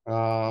easy.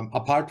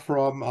 Apart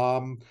from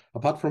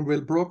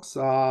Will Brooks,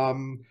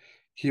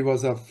 he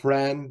was a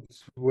friend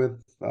with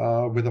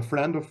a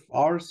friend of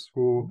ours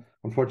who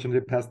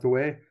unfortunately passed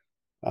away.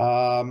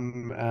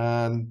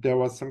 And there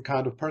was some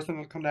kind of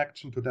personal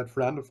connection to that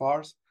friend of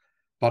ours.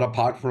 But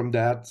apart from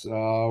that,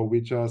 we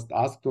just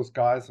asked those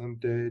guys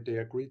and they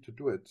agreed to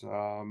do it.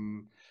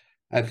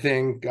 I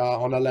think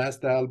on our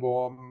last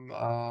album,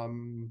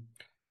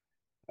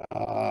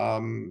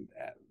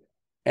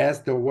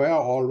 as there were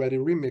already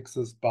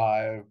remixes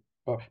by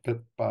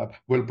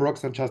Will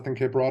Brooks and Justin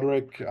K.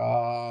 Broderick,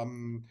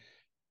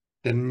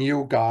 the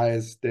new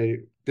guys, they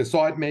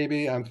saw it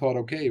maybe and thought,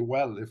 okay,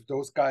 well, if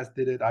those guys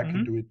did it, I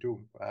can do it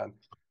too. And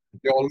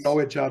they all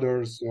know each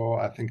other, so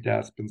I think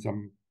there's been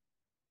some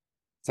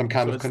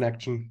kind of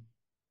connection.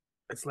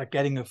 It's like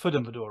getting a foot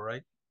in the door,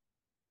 right?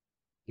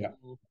 Yeah.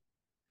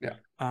 Yeah,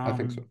 I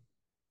think so.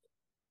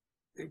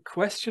 A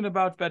question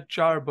about that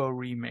Jarbo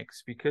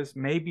remix, because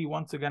maybe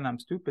once again I'm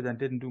stupid and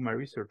didn't do my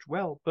research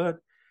well, but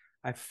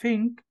I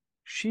think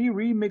she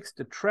remixed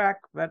a track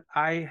that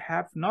I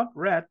have not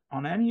read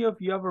on any of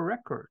the other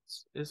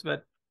records. Is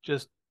that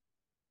just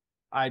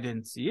I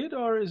didn't see it,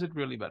 or is it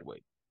really that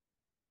way?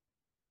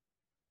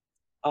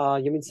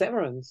 You mean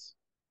Severance?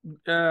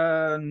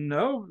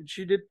 No,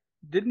 she did.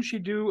 Didn't she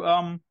do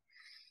a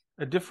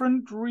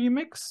different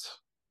remix?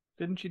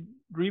 Didn't she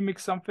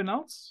remix something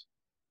else?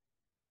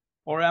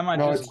 Or am I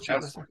just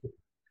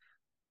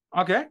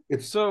okay?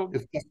 It's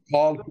just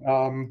called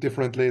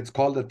differently. It's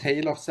called The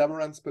Tale of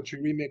Severance, but she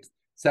remixed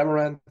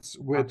Severance,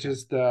 which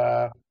is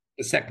the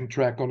second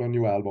track on a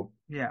new album.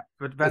 Yeah,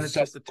 but then it's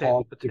just the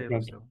tale of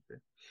Severance.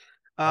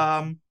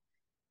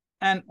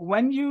 And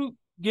when you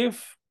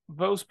give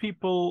those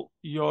people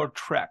your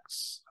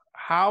tracks,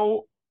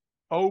 how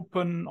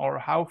open or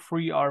how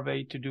free are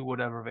they to do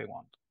whatever they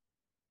want?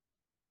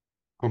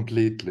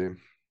 Completely.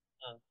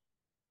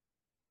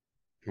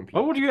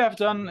 What would you have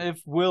done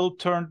if Will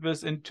turned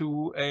this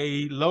into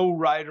a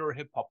lowrider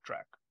hip-hop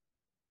track?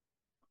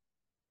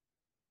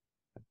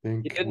 I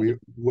think we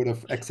would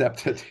have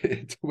accepted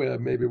it,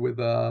 maybe with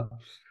a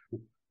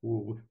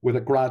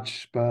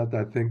grudge, but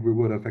I think we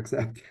would have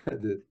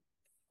accepted it.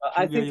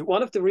 I think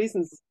one of the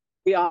reasons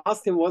we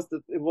asked him was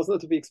that it was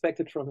not to be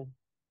expected from him.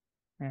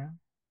 Yeah.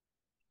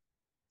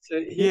 So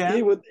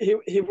he would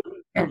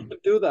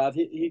do that.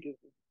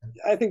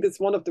 I think that's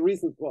one of the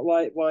reasons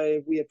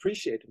why we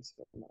appreciate him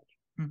so much.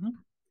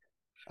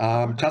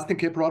 Justin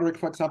K. Broderick,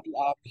 for example,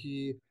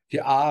 he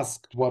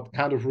asked what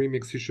kind of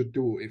remix he should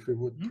do, if he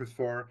would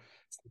prefer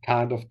some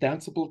kind of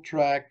danceable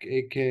track,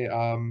 aka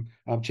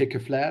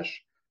JK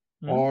Flash,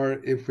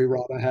 or if we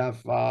rather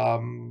have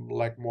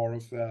like more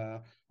of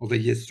a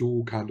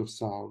Yesu kind of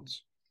sound.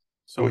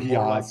 So he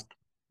asked.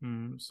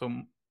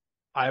 So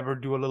either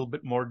do a little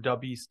bit more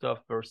dubby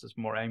stuff versus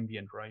more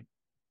ambient, right?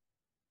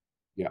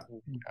 Yeah.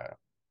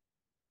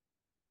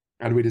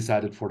 And we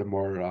decided for the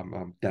more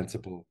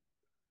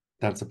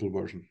danceable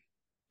version.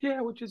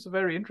 Yeah, which is a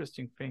very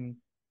interesting thing.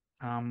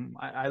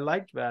 I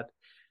liked that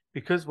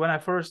because when I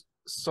first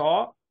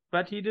saw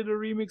that he did a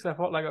remix, I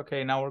thought like,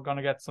 okay, now we're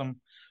gonna get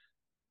some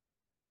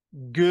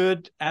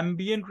good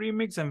ambient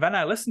remix, and then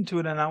I listened to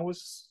it and I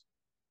was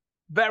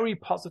very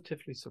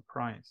positively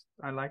surprised.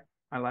 I like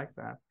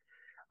that.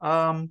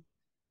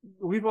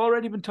 We've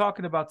already been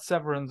talking about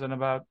Severance and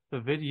about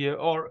the video,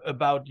 or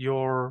about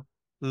your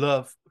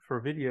love for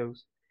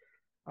videos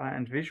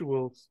and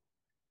visuals.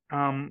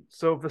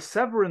 So the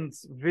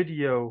Severance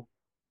video,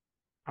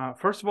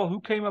 first of all,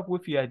 who came up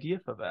with the idea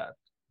for that?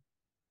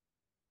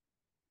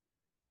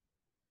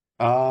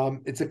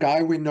 It's a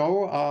guy we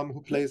know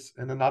who plays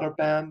in another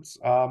band,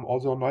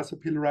 also on Noise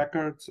Appeal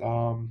Records.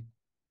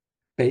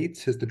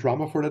 Bates, he's the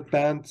drummer for that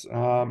band,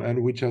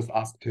 and we just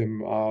asked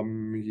him.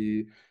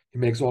 He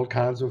makes all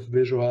kinds of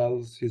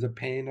visuals. He's a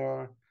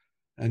painter,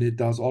 and he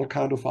does all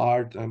kind of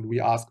art. And we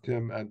asked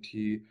him, and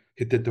he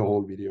did the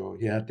whole video.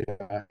 He had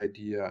the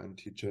idea, and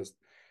he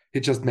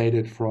just made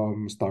it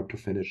from start to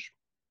finish.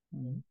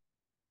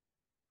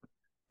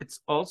 It's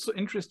also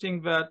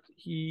interesting that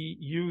he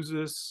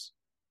uses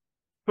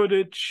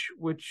footage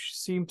which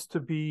seems to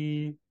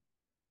be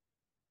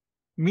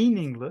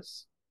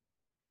meaningless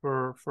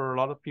for a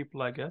lot of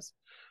people, I guess,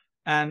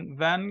 and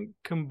then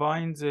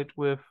combines it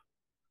with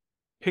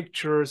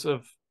pictures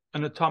of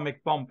an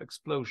atomic bomb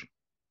explosion.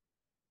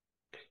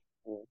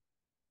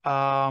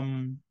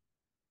 And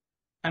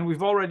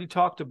we've already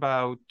talked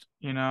about,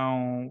 you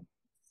know,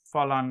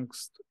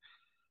 Phalanx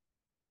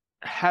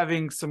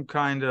having some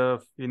kind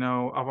of, you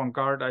know,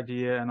 avant-garde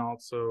idea, and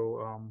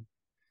also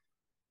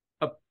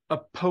a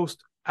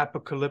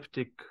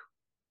post-apocalyptic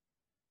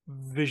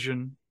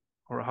vision,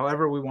 or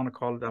however we want to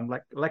call it. I'm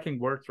lacking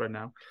words right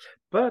now.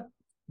 But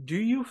do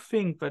you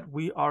think that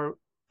we are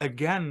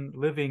again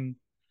living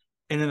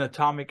in an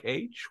atomic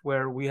age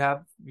where we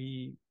have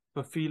the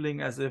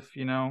feeling as if,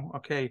 you know,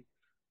 okay,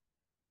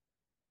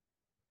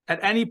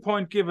 at any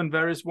point given,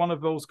 there is one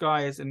of those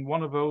guys in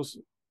one of those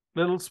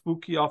little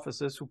spooky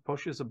offices who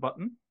pushes a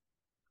button?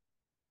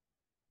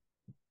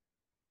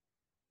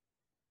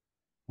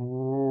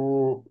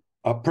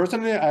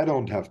 Personally, I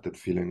don't have that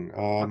feeling,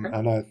 Okay.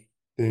 and I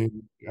think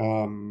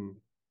I'm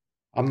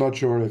not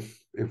sure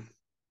if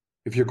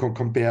you can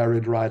compare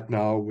it right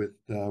now with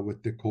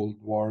the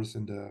Cold Wars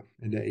in the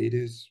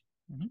 80s.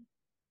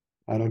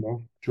 I don't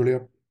know,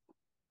 Julia.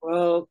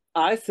 Well,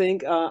 I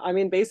think I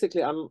mean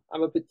basically I'm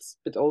a bit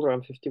older.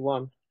 I'm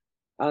 51,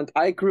 and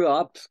I grew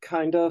up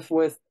kind of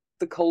with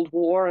the Cold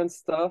War and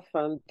stuff,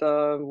 and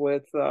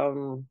with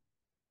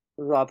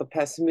rather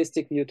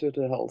pessimistic view to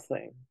the whole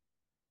thing.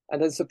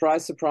 And then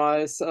surprise,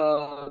 surprise,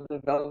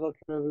 the Velvet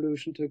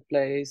Revolution took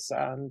place,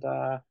 and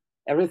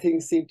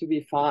everything seemed to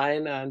be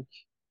fine. And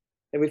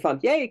then we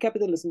found, yay,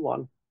 capitalism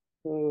won.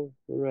 Oh,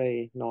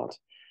 hooray, not.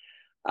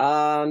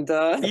 And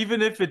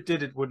even if it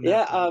did, it wouldn't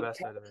yeah, have been the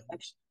best out of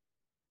it.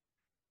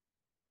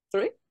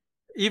 Sorry?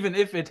 Even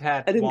if it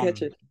had I didn't won,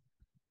 catch it.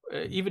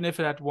 Even if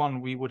it had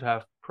won, we would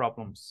have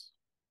problems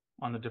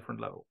on a different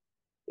level.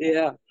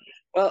 Yeah.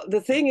 Well,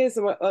 the thing is,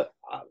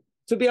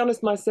 to be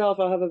honest myself,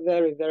 I have a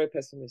very, very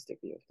pessimistic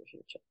view of the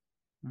future.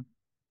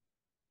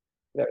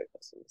 Very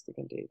pessimistic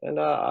indeed. And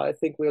I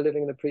think we're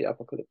living in a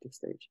pre-apocalyptic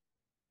stage.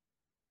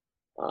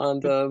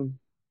 And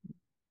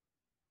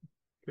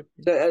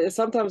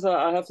sometimes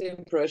I have the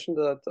impression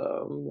that,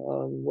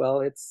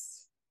 well,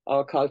 it's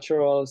our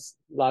cultural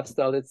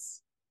lifestyle.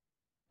 It's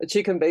a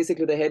chicken,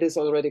 basically, the head is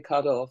already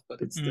cut off,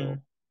 but it's still...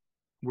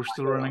 We're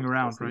still running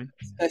around, right?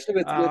 Especially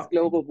with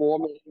global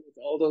warming, with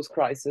all those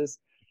crises.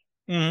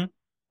 Mm-hmm.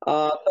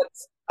 But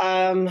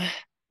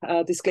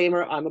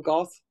disclaimer, I'm a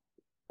goth.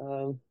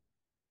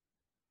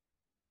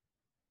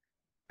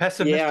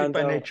 Pessimistic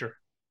by nature.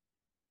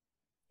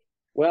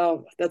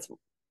 Well, that's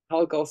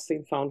how goth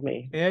scene found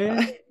me.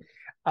 Yeah. It's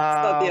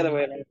not the other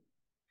way around.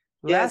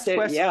 Last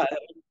question.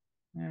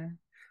 Yeah.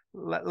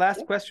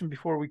 Last question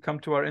before we come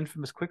to our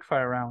infamous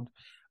quickfire round.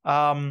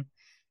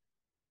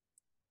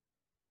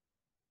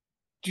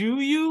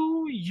 Do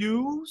you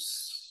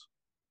use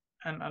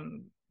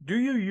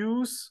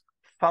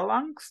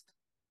Phalanx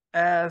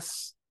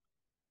as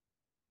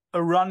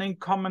a running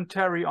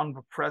commentary on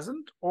the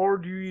present, or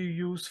do you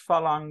use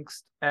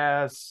Phalanx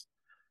as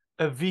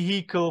a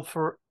vehicle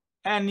for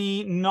a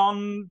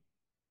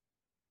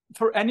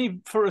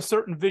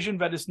certain vision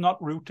that is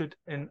not rooted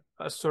in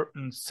a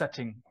certain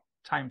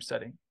time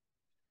setting?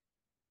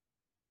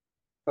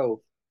 Both.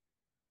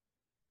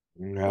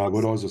 Yeah, I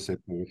would also say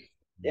both.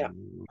 Yeah.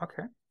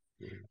 Okay.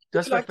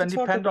 Does that then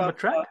depend on the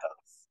track?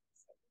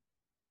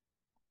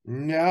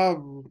 Yeah,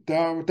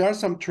 there are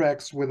some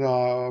tracks with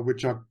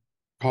which are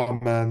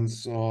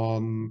comments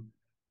on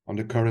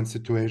the current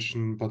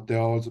situation, but there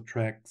are also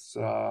tracks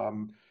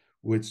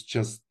which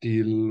just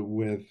deal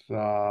with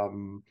a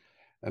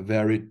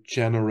very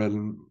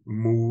general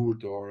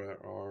mood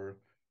or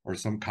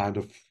some kind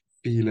of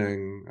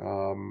feeling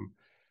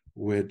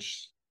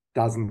which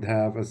doesn't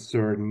have a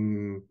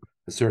certain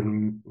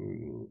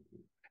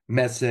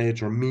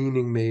message or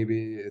meaning.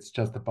 Maybe it's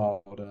just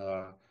about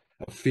a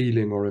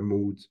feeling or a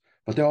mood.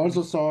 But there are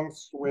also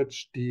songs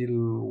which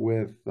deal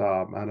with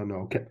I don't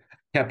know,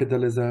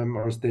 capitalism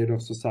or state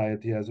of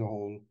society as a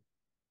whole.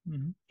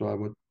 So I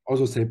would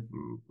also say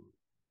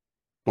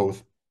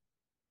both.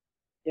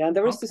 Yeah, and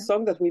there was this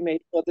song that we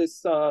made for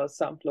this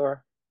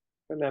sampler.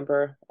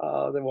 Remember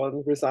the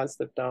one Resign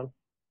Step Down?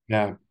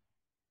 Yeah.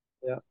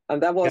 Yeah,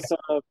 and that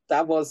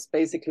was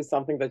basically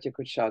something that you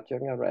could shout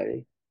during a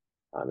rally.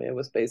 I mean, it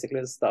was basically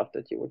the stuff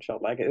that you would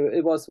shout. Like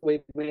it was,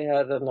 we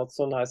had a not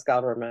so nice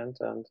government,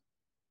 and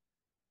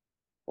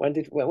when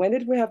did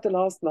we have the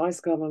last nice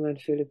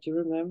government, Philip? Do you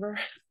remember?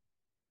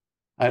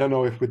 I don't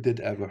know if we did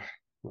ever.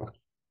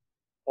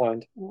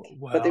 point.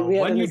 Well, but we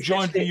had when you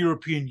joined the especially...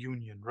 European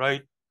Union,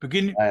 right?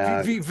 Beginning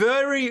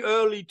very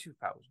early 2000s.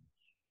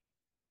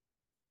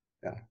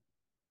 Yeah.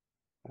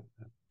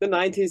 The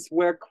 90s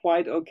were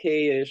quite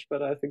okay-ish,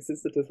 but I think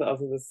since the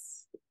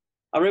 2000s,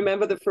 I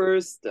remember the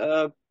first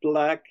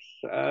black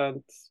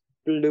and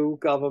blue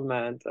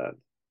government, and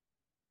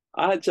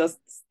I had just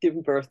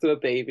given birth to a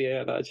baby,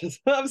 and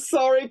I'm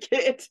sorry,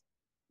 kid.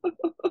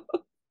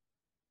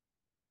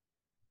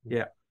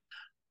 Yeah.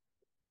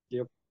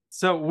 Yep.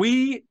 So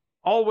we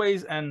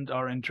always end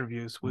our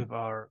interviews with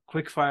our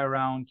quickfire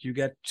round. You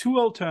get two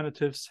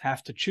alternatives,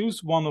 have to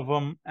choose one of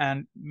them,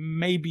 and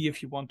maybe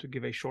if you want to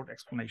give a short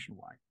explanation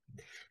why.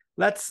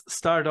 Let's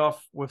start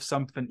off with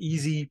something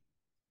easy.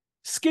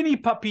 Skinny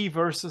Puppy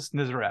versus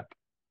Nizarep.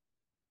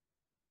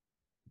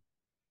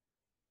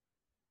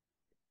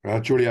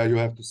 Julia, you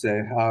have to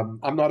say.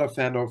 I'm not a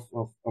fan of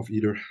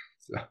either.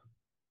 So.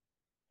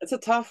 It's a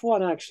tough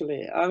one,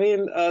 actually. I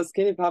mean,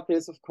 Skinny Puppy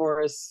is, of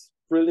course,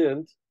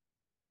 brilliant.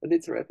 And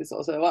Nizarep is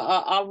also...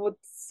 Well, I would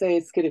say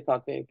Skinny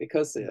Puppy,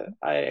 because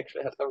I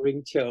actually have a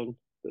ringtone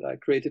that I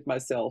created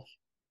myself.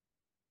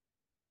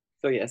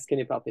 So yeah,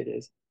 Skinny Puppy it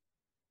is.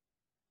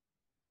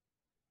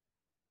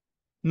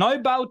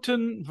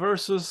 Neubauten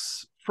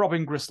versus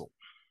Throbbing Gristle.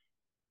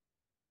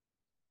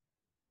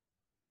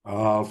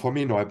 For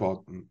me,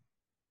 Neubauten.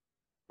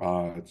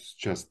 It's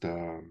just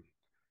a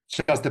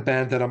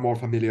band that I'm more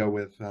familiar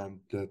with,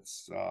 and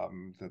that's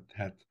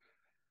that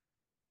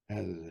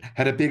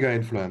had a bigger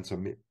influence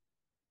on me.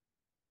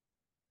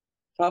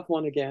 Tough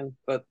one again,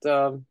 but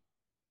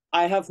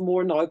I have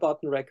more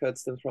Neubauten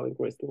records than Throbbing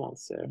Gristle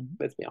ones, so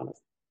let's be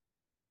honest.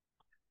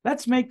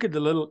 Let's make it a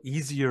little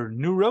easier.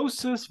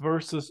 Neurosis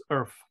versus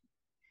Earth.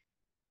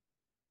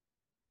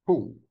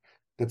 Ooh,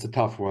 that's a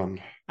tough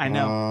one. I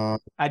know.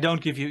 I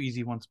don't give you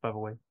easy ones, by the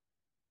way.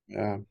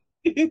 Yeah.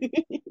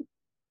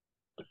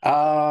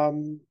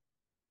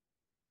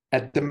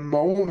 At the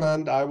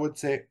moment, I would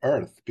say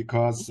Earth,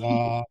 because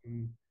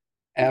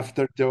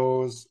after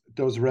those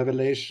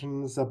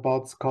revelations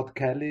about Scott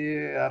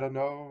Kelly, I don't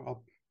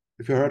know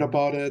if you heard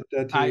about it,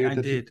 that I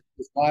did.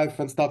 his wife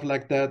and stuff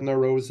like that.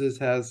 Neurosis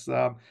has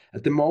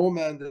at the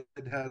moment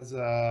it has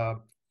a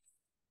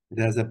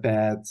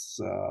bad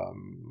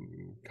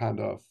kind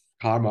of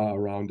karma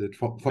around it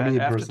for Bad me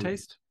personally.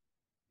 aftertaste.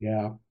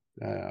 Yeah,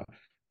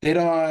 they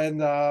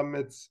don't, and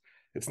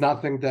it's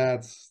nothing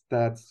that's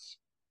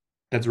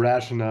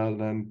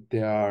rational, and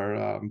they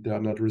are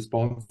not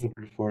responsible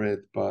for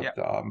it. But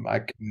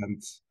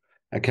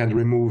I can't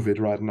remove it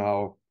right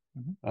now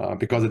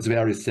because it's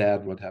very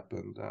sad what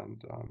happened.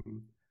 And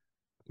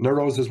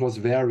Neurosis was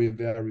very,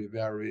 very,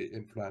 very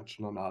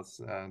influential on us.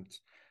 And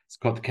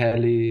Scott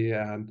Kelly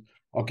and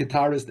our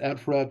guitarist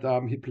Alfred,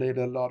 he played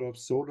a lot of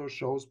solo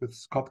shows with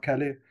Scott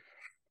Kelly.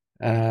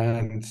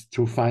 And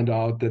to find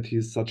out that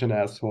he's such an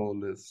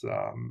asshole is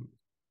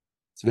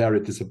it's very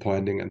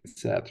disappointing and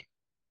sad.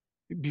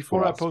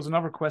 Before I pose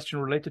another question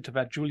related to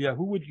that, Julia,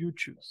 who would you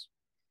choose?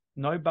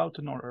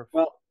 Neubauten or Earth?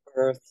 Well,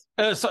 Earth.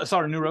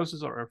 Sorry,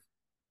 Neurosis or Earth?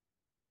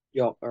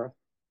 Yeah, Earth.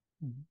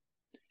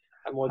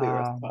 I'm more the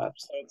Earth type,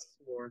 so it's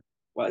more...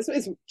 Well,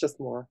 it's just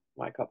more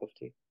my cup of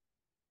tea.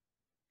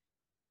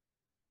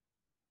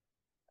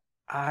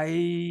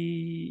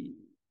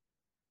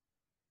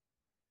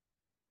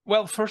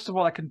 Well, first of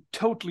all, I can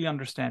totally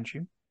understand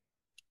you.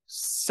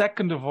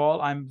 Second of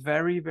all, I'm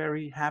very,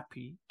 very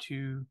happy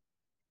to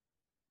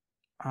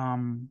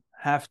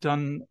have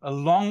done a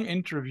long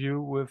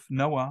interview with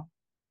Noah.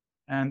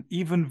 And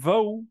even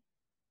though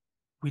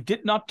we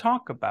did not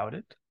talk about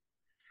it,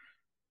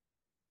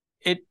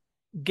 it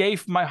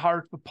gave my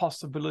heart the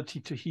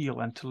possibility to heal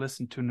and to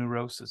listen to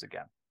Neurosis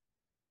again.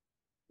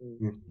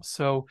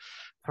 So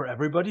for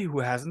everybody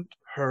who hasn't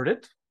heard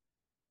it,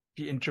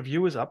 the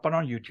interview is up on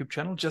our YouTube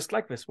channel, just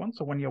like this one.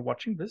 So when you're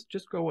watching this,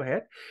 just go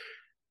ahead.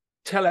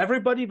 Tell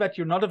everybody that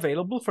you're not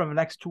available for the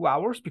next 2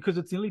 hours, because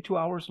it's nearly 2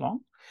 hours long.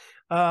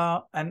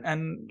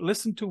 And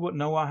listen to what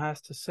Noah has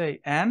to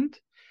say. And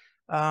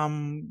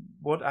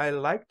what I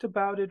liked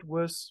about it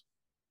was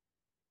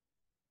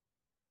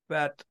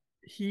that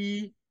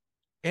he,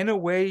 in a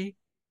way,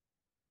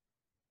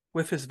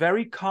 with his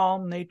very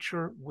calm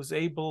nature, was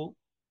able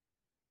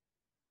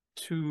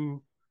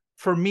to,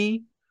 for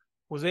me,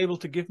 was able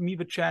to give me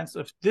the chance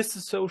of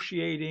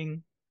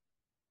disassociating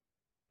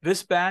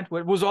this band,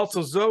 what was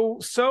also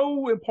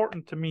so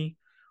important to me,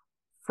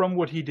 from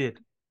what he did.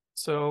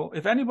 So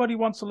if anybody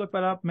wants to look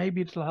that up,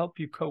 maybe it'll help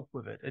you cope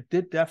with it. It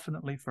did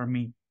definitely for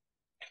me.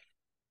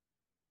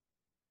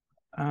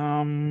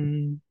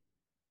 And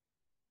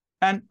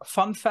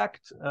fun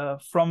fact,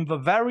 from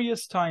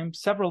the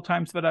several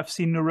times that I've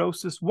seen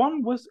Neurosis,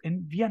 one was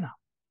in Vienna.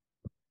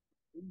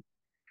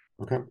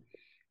 Okay.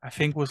 I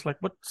think was like,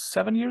 what,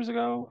 7 years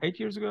ago, 8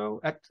 years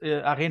ago at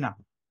Arena.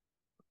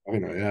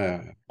 Arena,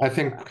 yeah. I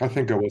think I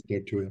was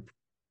there too. Yeah.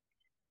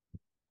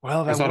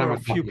 Well, there were a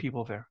few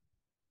people there.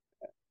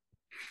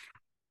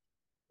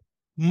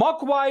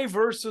 Mogwai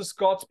versus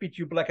Godspeed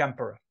You Black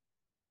Emperor.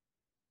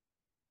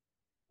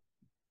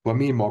 For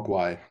me,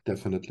 Mogwai,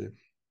 definitely.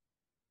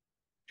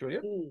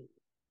 Julia?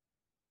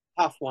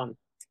 Tough one.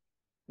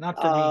 Not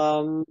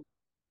for me.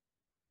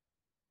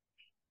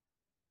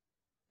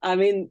 I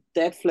mean,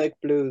 Dead Flag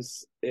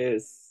Blues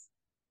is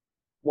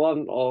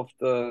one of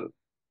the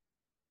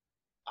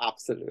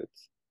absolute.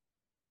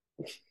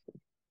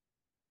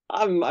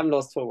 I'm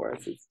lost for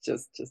words. It's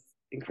just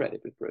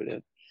incredibly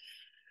brilliant.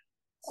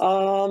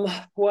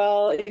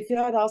 Well, if you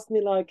had asked me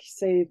like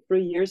say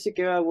 3 years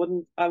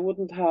ago, I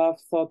wouldn't have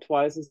thought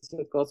twice and said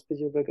Godspeed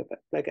You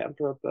Black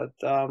Emperor, but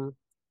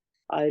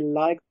I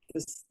like the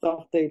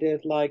stuff they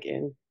did like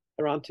in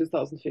around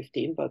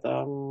 2015, but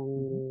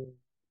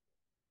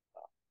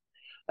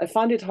I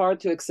find it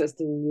hard to access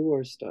the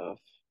newer stuff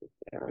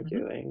they're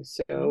doing.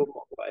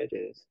 So what it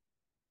is.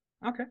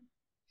 Okay.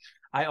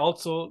 I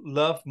also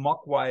love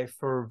Mogwai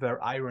for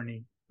their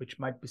irony, which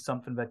might be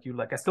something that you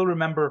like. I still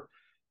remember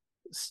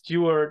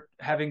Stewart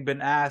having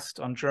been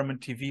asked on German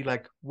TV,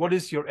 like, what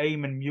is your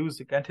aim in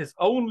music? And his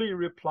only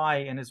reply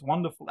in his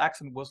wonderful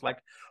accent was like,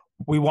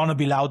 we want to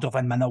be louder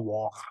when men are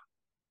war.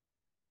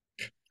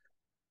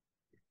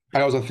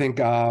 I also think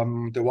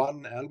the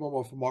one album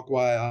of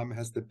Mogwai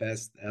has the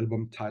best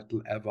album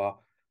title ever.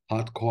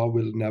 Hardcore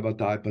Will Never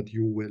Die, But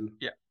You Will.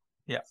 Yeah,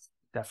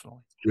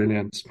 definitely.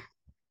 Brilliant.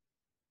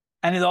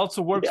 And it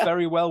also works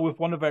very well with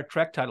one of our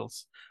track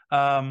titles.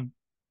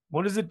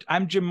 What is it?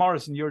 I'm Jim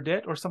Morrison, You're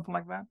Dead, or something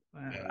like that.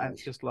 I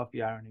just love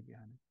the irony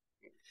behind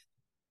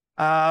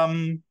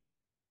it.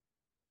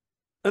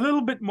 A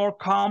little bit more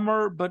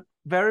calmer, but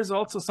there is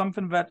also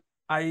something of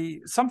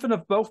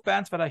both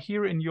bands that I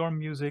hear in your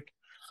music.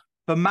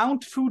 The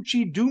Mount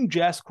Fuji Doom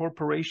Jazz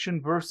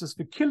Corporation versus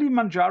the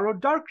Kilimanjaro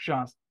Dark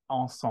Jazz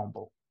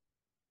Ensemble.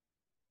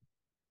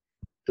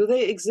 Do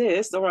they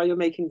exist, or are you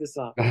making this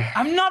up?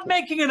 I'm not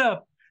making it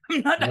up.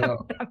 I'm not.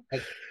 No.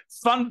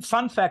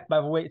 Fun fact,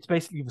 by the way, it's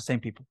basically the same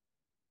people.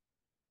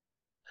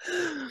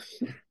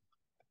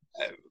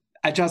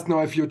 I just know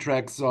a few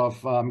tracks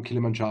of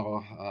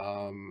Kilimanjaro,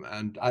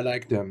 and I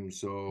like them,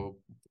 so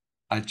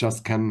I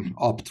just can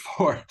opt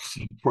for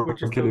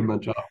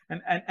Kilimanjaro.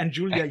 And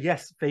Julia,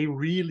 yes, they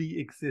really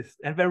exist,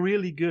 and they're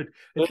really good.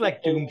 It's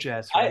like doom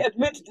jazz. Right? I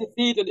admit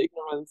defeat and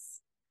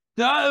ignorance.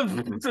 No,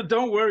 so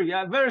don't worry.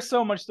 Yeah, there's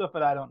so much stuff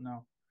that I don't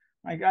know.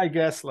 I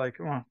guess, like,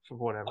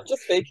 whatever. I'm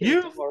just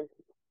faking.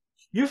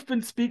 You've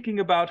been speaking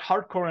about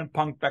hardcore and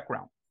punk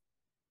background,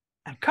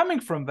 and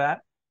coming from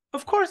that,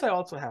 of course, I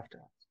also have to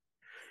ask.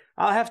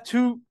 I'll have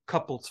two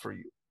couples for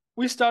you.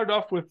 We start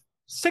off with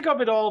Sick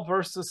of It All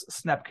versus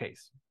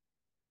Snapcase.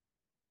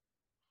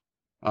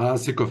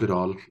 Sick of It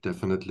All,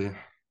 definitely.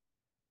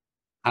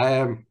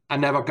 I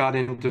never got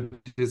into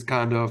this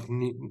kind of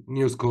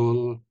new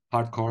school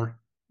hardcore.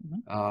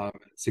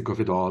 Sick of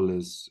It All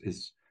is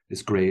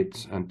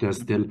great, and they're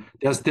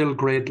still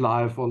great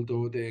live,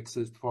 although they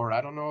exist for, I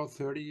don't know,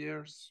 30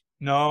 years.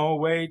 No,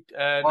 wait,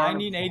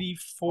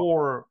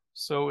 1984.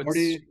 So it's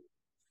 40?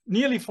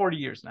 Nearly 40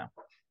 years now.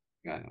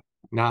 Yeah.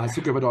 Nah,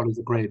 Sick of It All is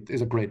a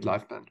great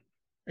live band.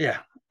 Yeah,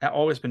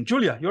 always been.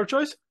 Julia, your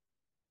choice?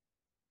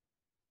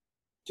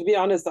 To be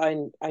honest,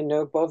 I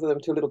know both of them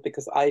too little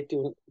because I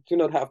do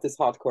not have this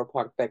hardcore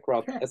punk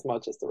background as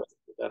much as the rest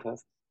of that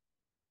has.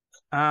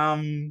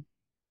 I'm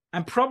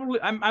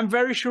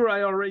very sure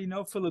I already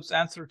know Philip's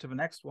answer to the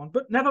next one,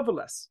 but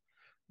nevertheless,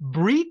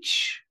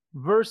 Breach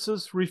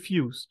versus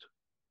Refused.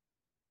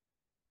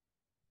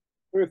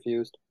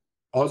 Refused.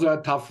 Also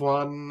a tough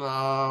one,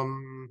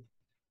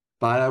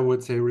 but I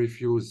would say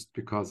Refused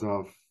because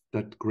of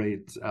that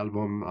great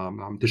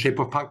album, The Shape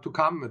of Punk to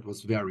Come. It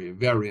was very,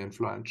 very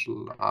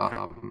influential.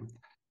 I'm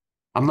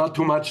not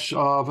too much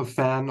of a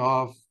fan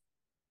of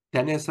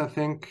Dennis, I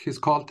think he's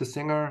called, the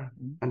singer,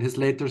 and his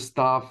later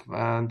stuff,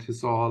 and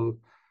his all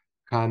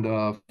kind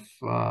of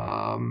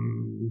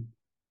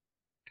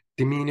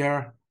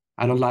demeanor.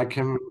 I don't like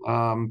him,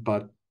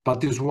 but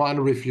this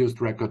one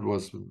Refused record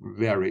was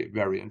very,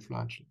 very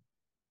influential.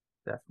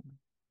 Definitely.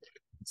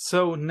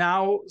 So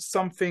now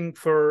something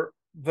for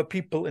the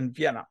people in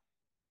Vienna.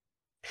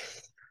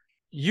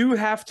 You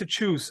have to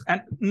choose,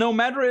 and no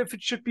matter if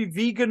it should be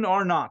vegan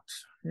or not,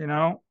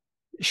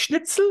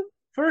 Schnitzel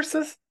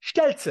versus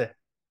Stelze.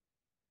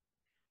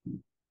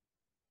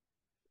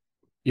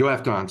 You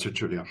have to answer,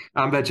 Julia.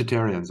 I'm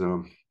vegetarian,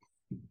 so...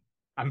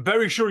 I'm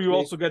very sure you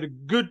also get a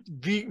good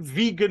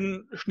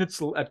vegan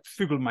schnitzel at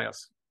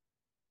Fügelmeyer's.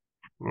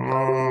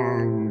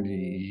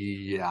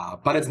 Yeah,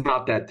 but it's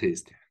not that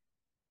tasty.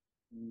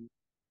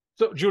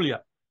 So,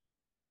 Julia.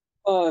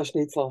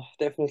 Schnitzel,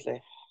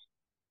 definitely.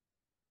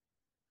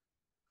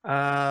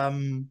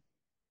 The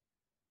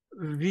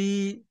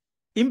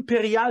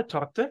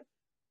Imperial-Torte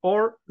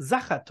or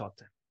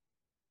Sachertorte?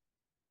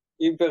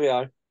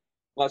 Imperial,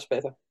 much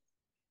better.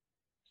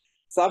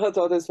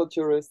 Sachertorte is for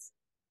tourists.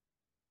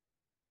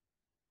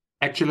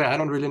 Actually, I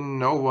don't really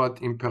know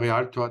what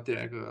Imperial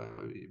Torte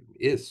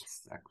is.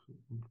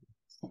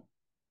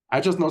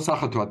 I just know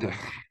Sachertorte.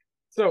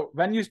 So,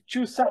 when you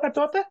choose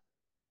Sachertorte?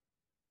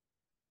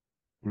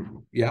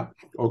 Yeah,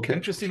 okay.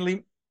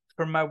 Interestingly,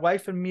 for my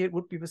wife and me, it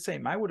would be the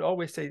same. I would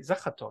always say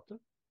Sachertorte,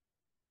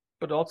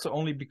 but also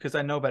only because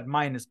I know that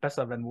mine is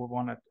better than the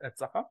one at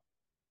Sacher.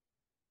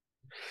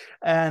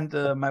 And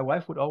my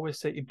wife would always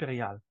say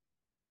Imperial.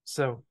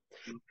 So,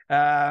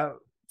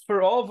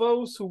 for all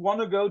those who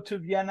want to go to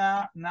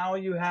Vienna, now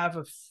you have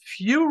a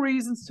few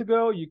reasons to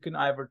go. You can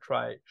either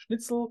try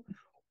Schnitzel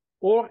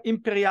or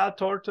Imperial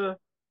Torte,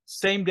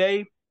 same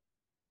day.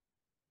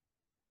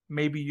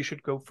 Maybe you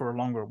should go for a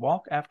longer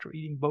walk after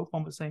eating both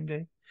on the same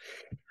day.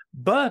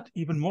 But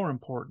even more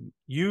important,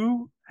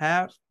 you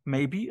have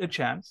maybe a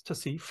chance to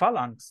see Phal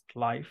Angst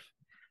live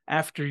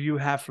after you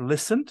have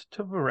listened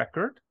to the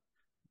record,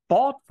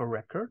 bought the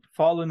record,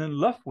 fallen in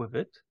love with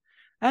it,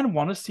 and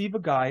want to see the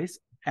guys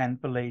and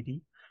the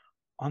lady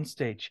on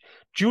stage.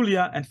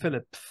 Julia and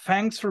Philip,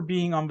 thanks for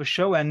being on the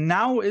show. And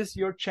now is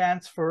your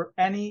chance for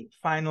any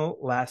final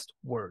last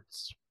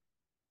words.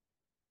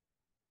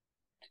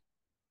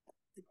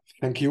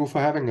 Thank you for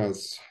having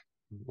us.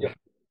 Yeah.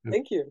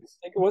 Thank you.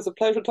 It was a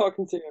pleasure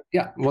talking to you.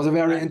 Yeah, it was a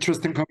very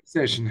interesting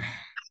conversation.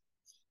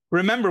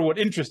 Remember what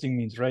interesting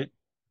means, right?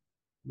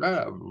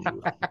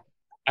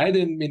 I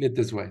didn't mean it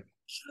this way.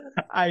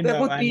 I know.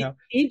 That would be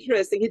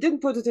interesting. He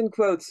didn't put it in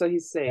quotes, so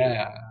he's saying.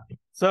 Yeah.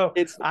 So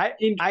I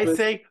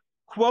say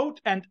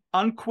quote and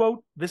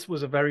unquote. This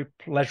was a very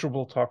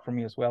pleasurable talk for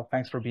me as well.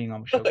 Thanks for being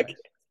on the show. Okay.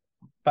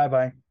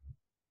 Bye-bye.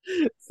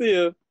 See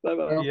you.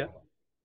 Bye-bye. Yeah.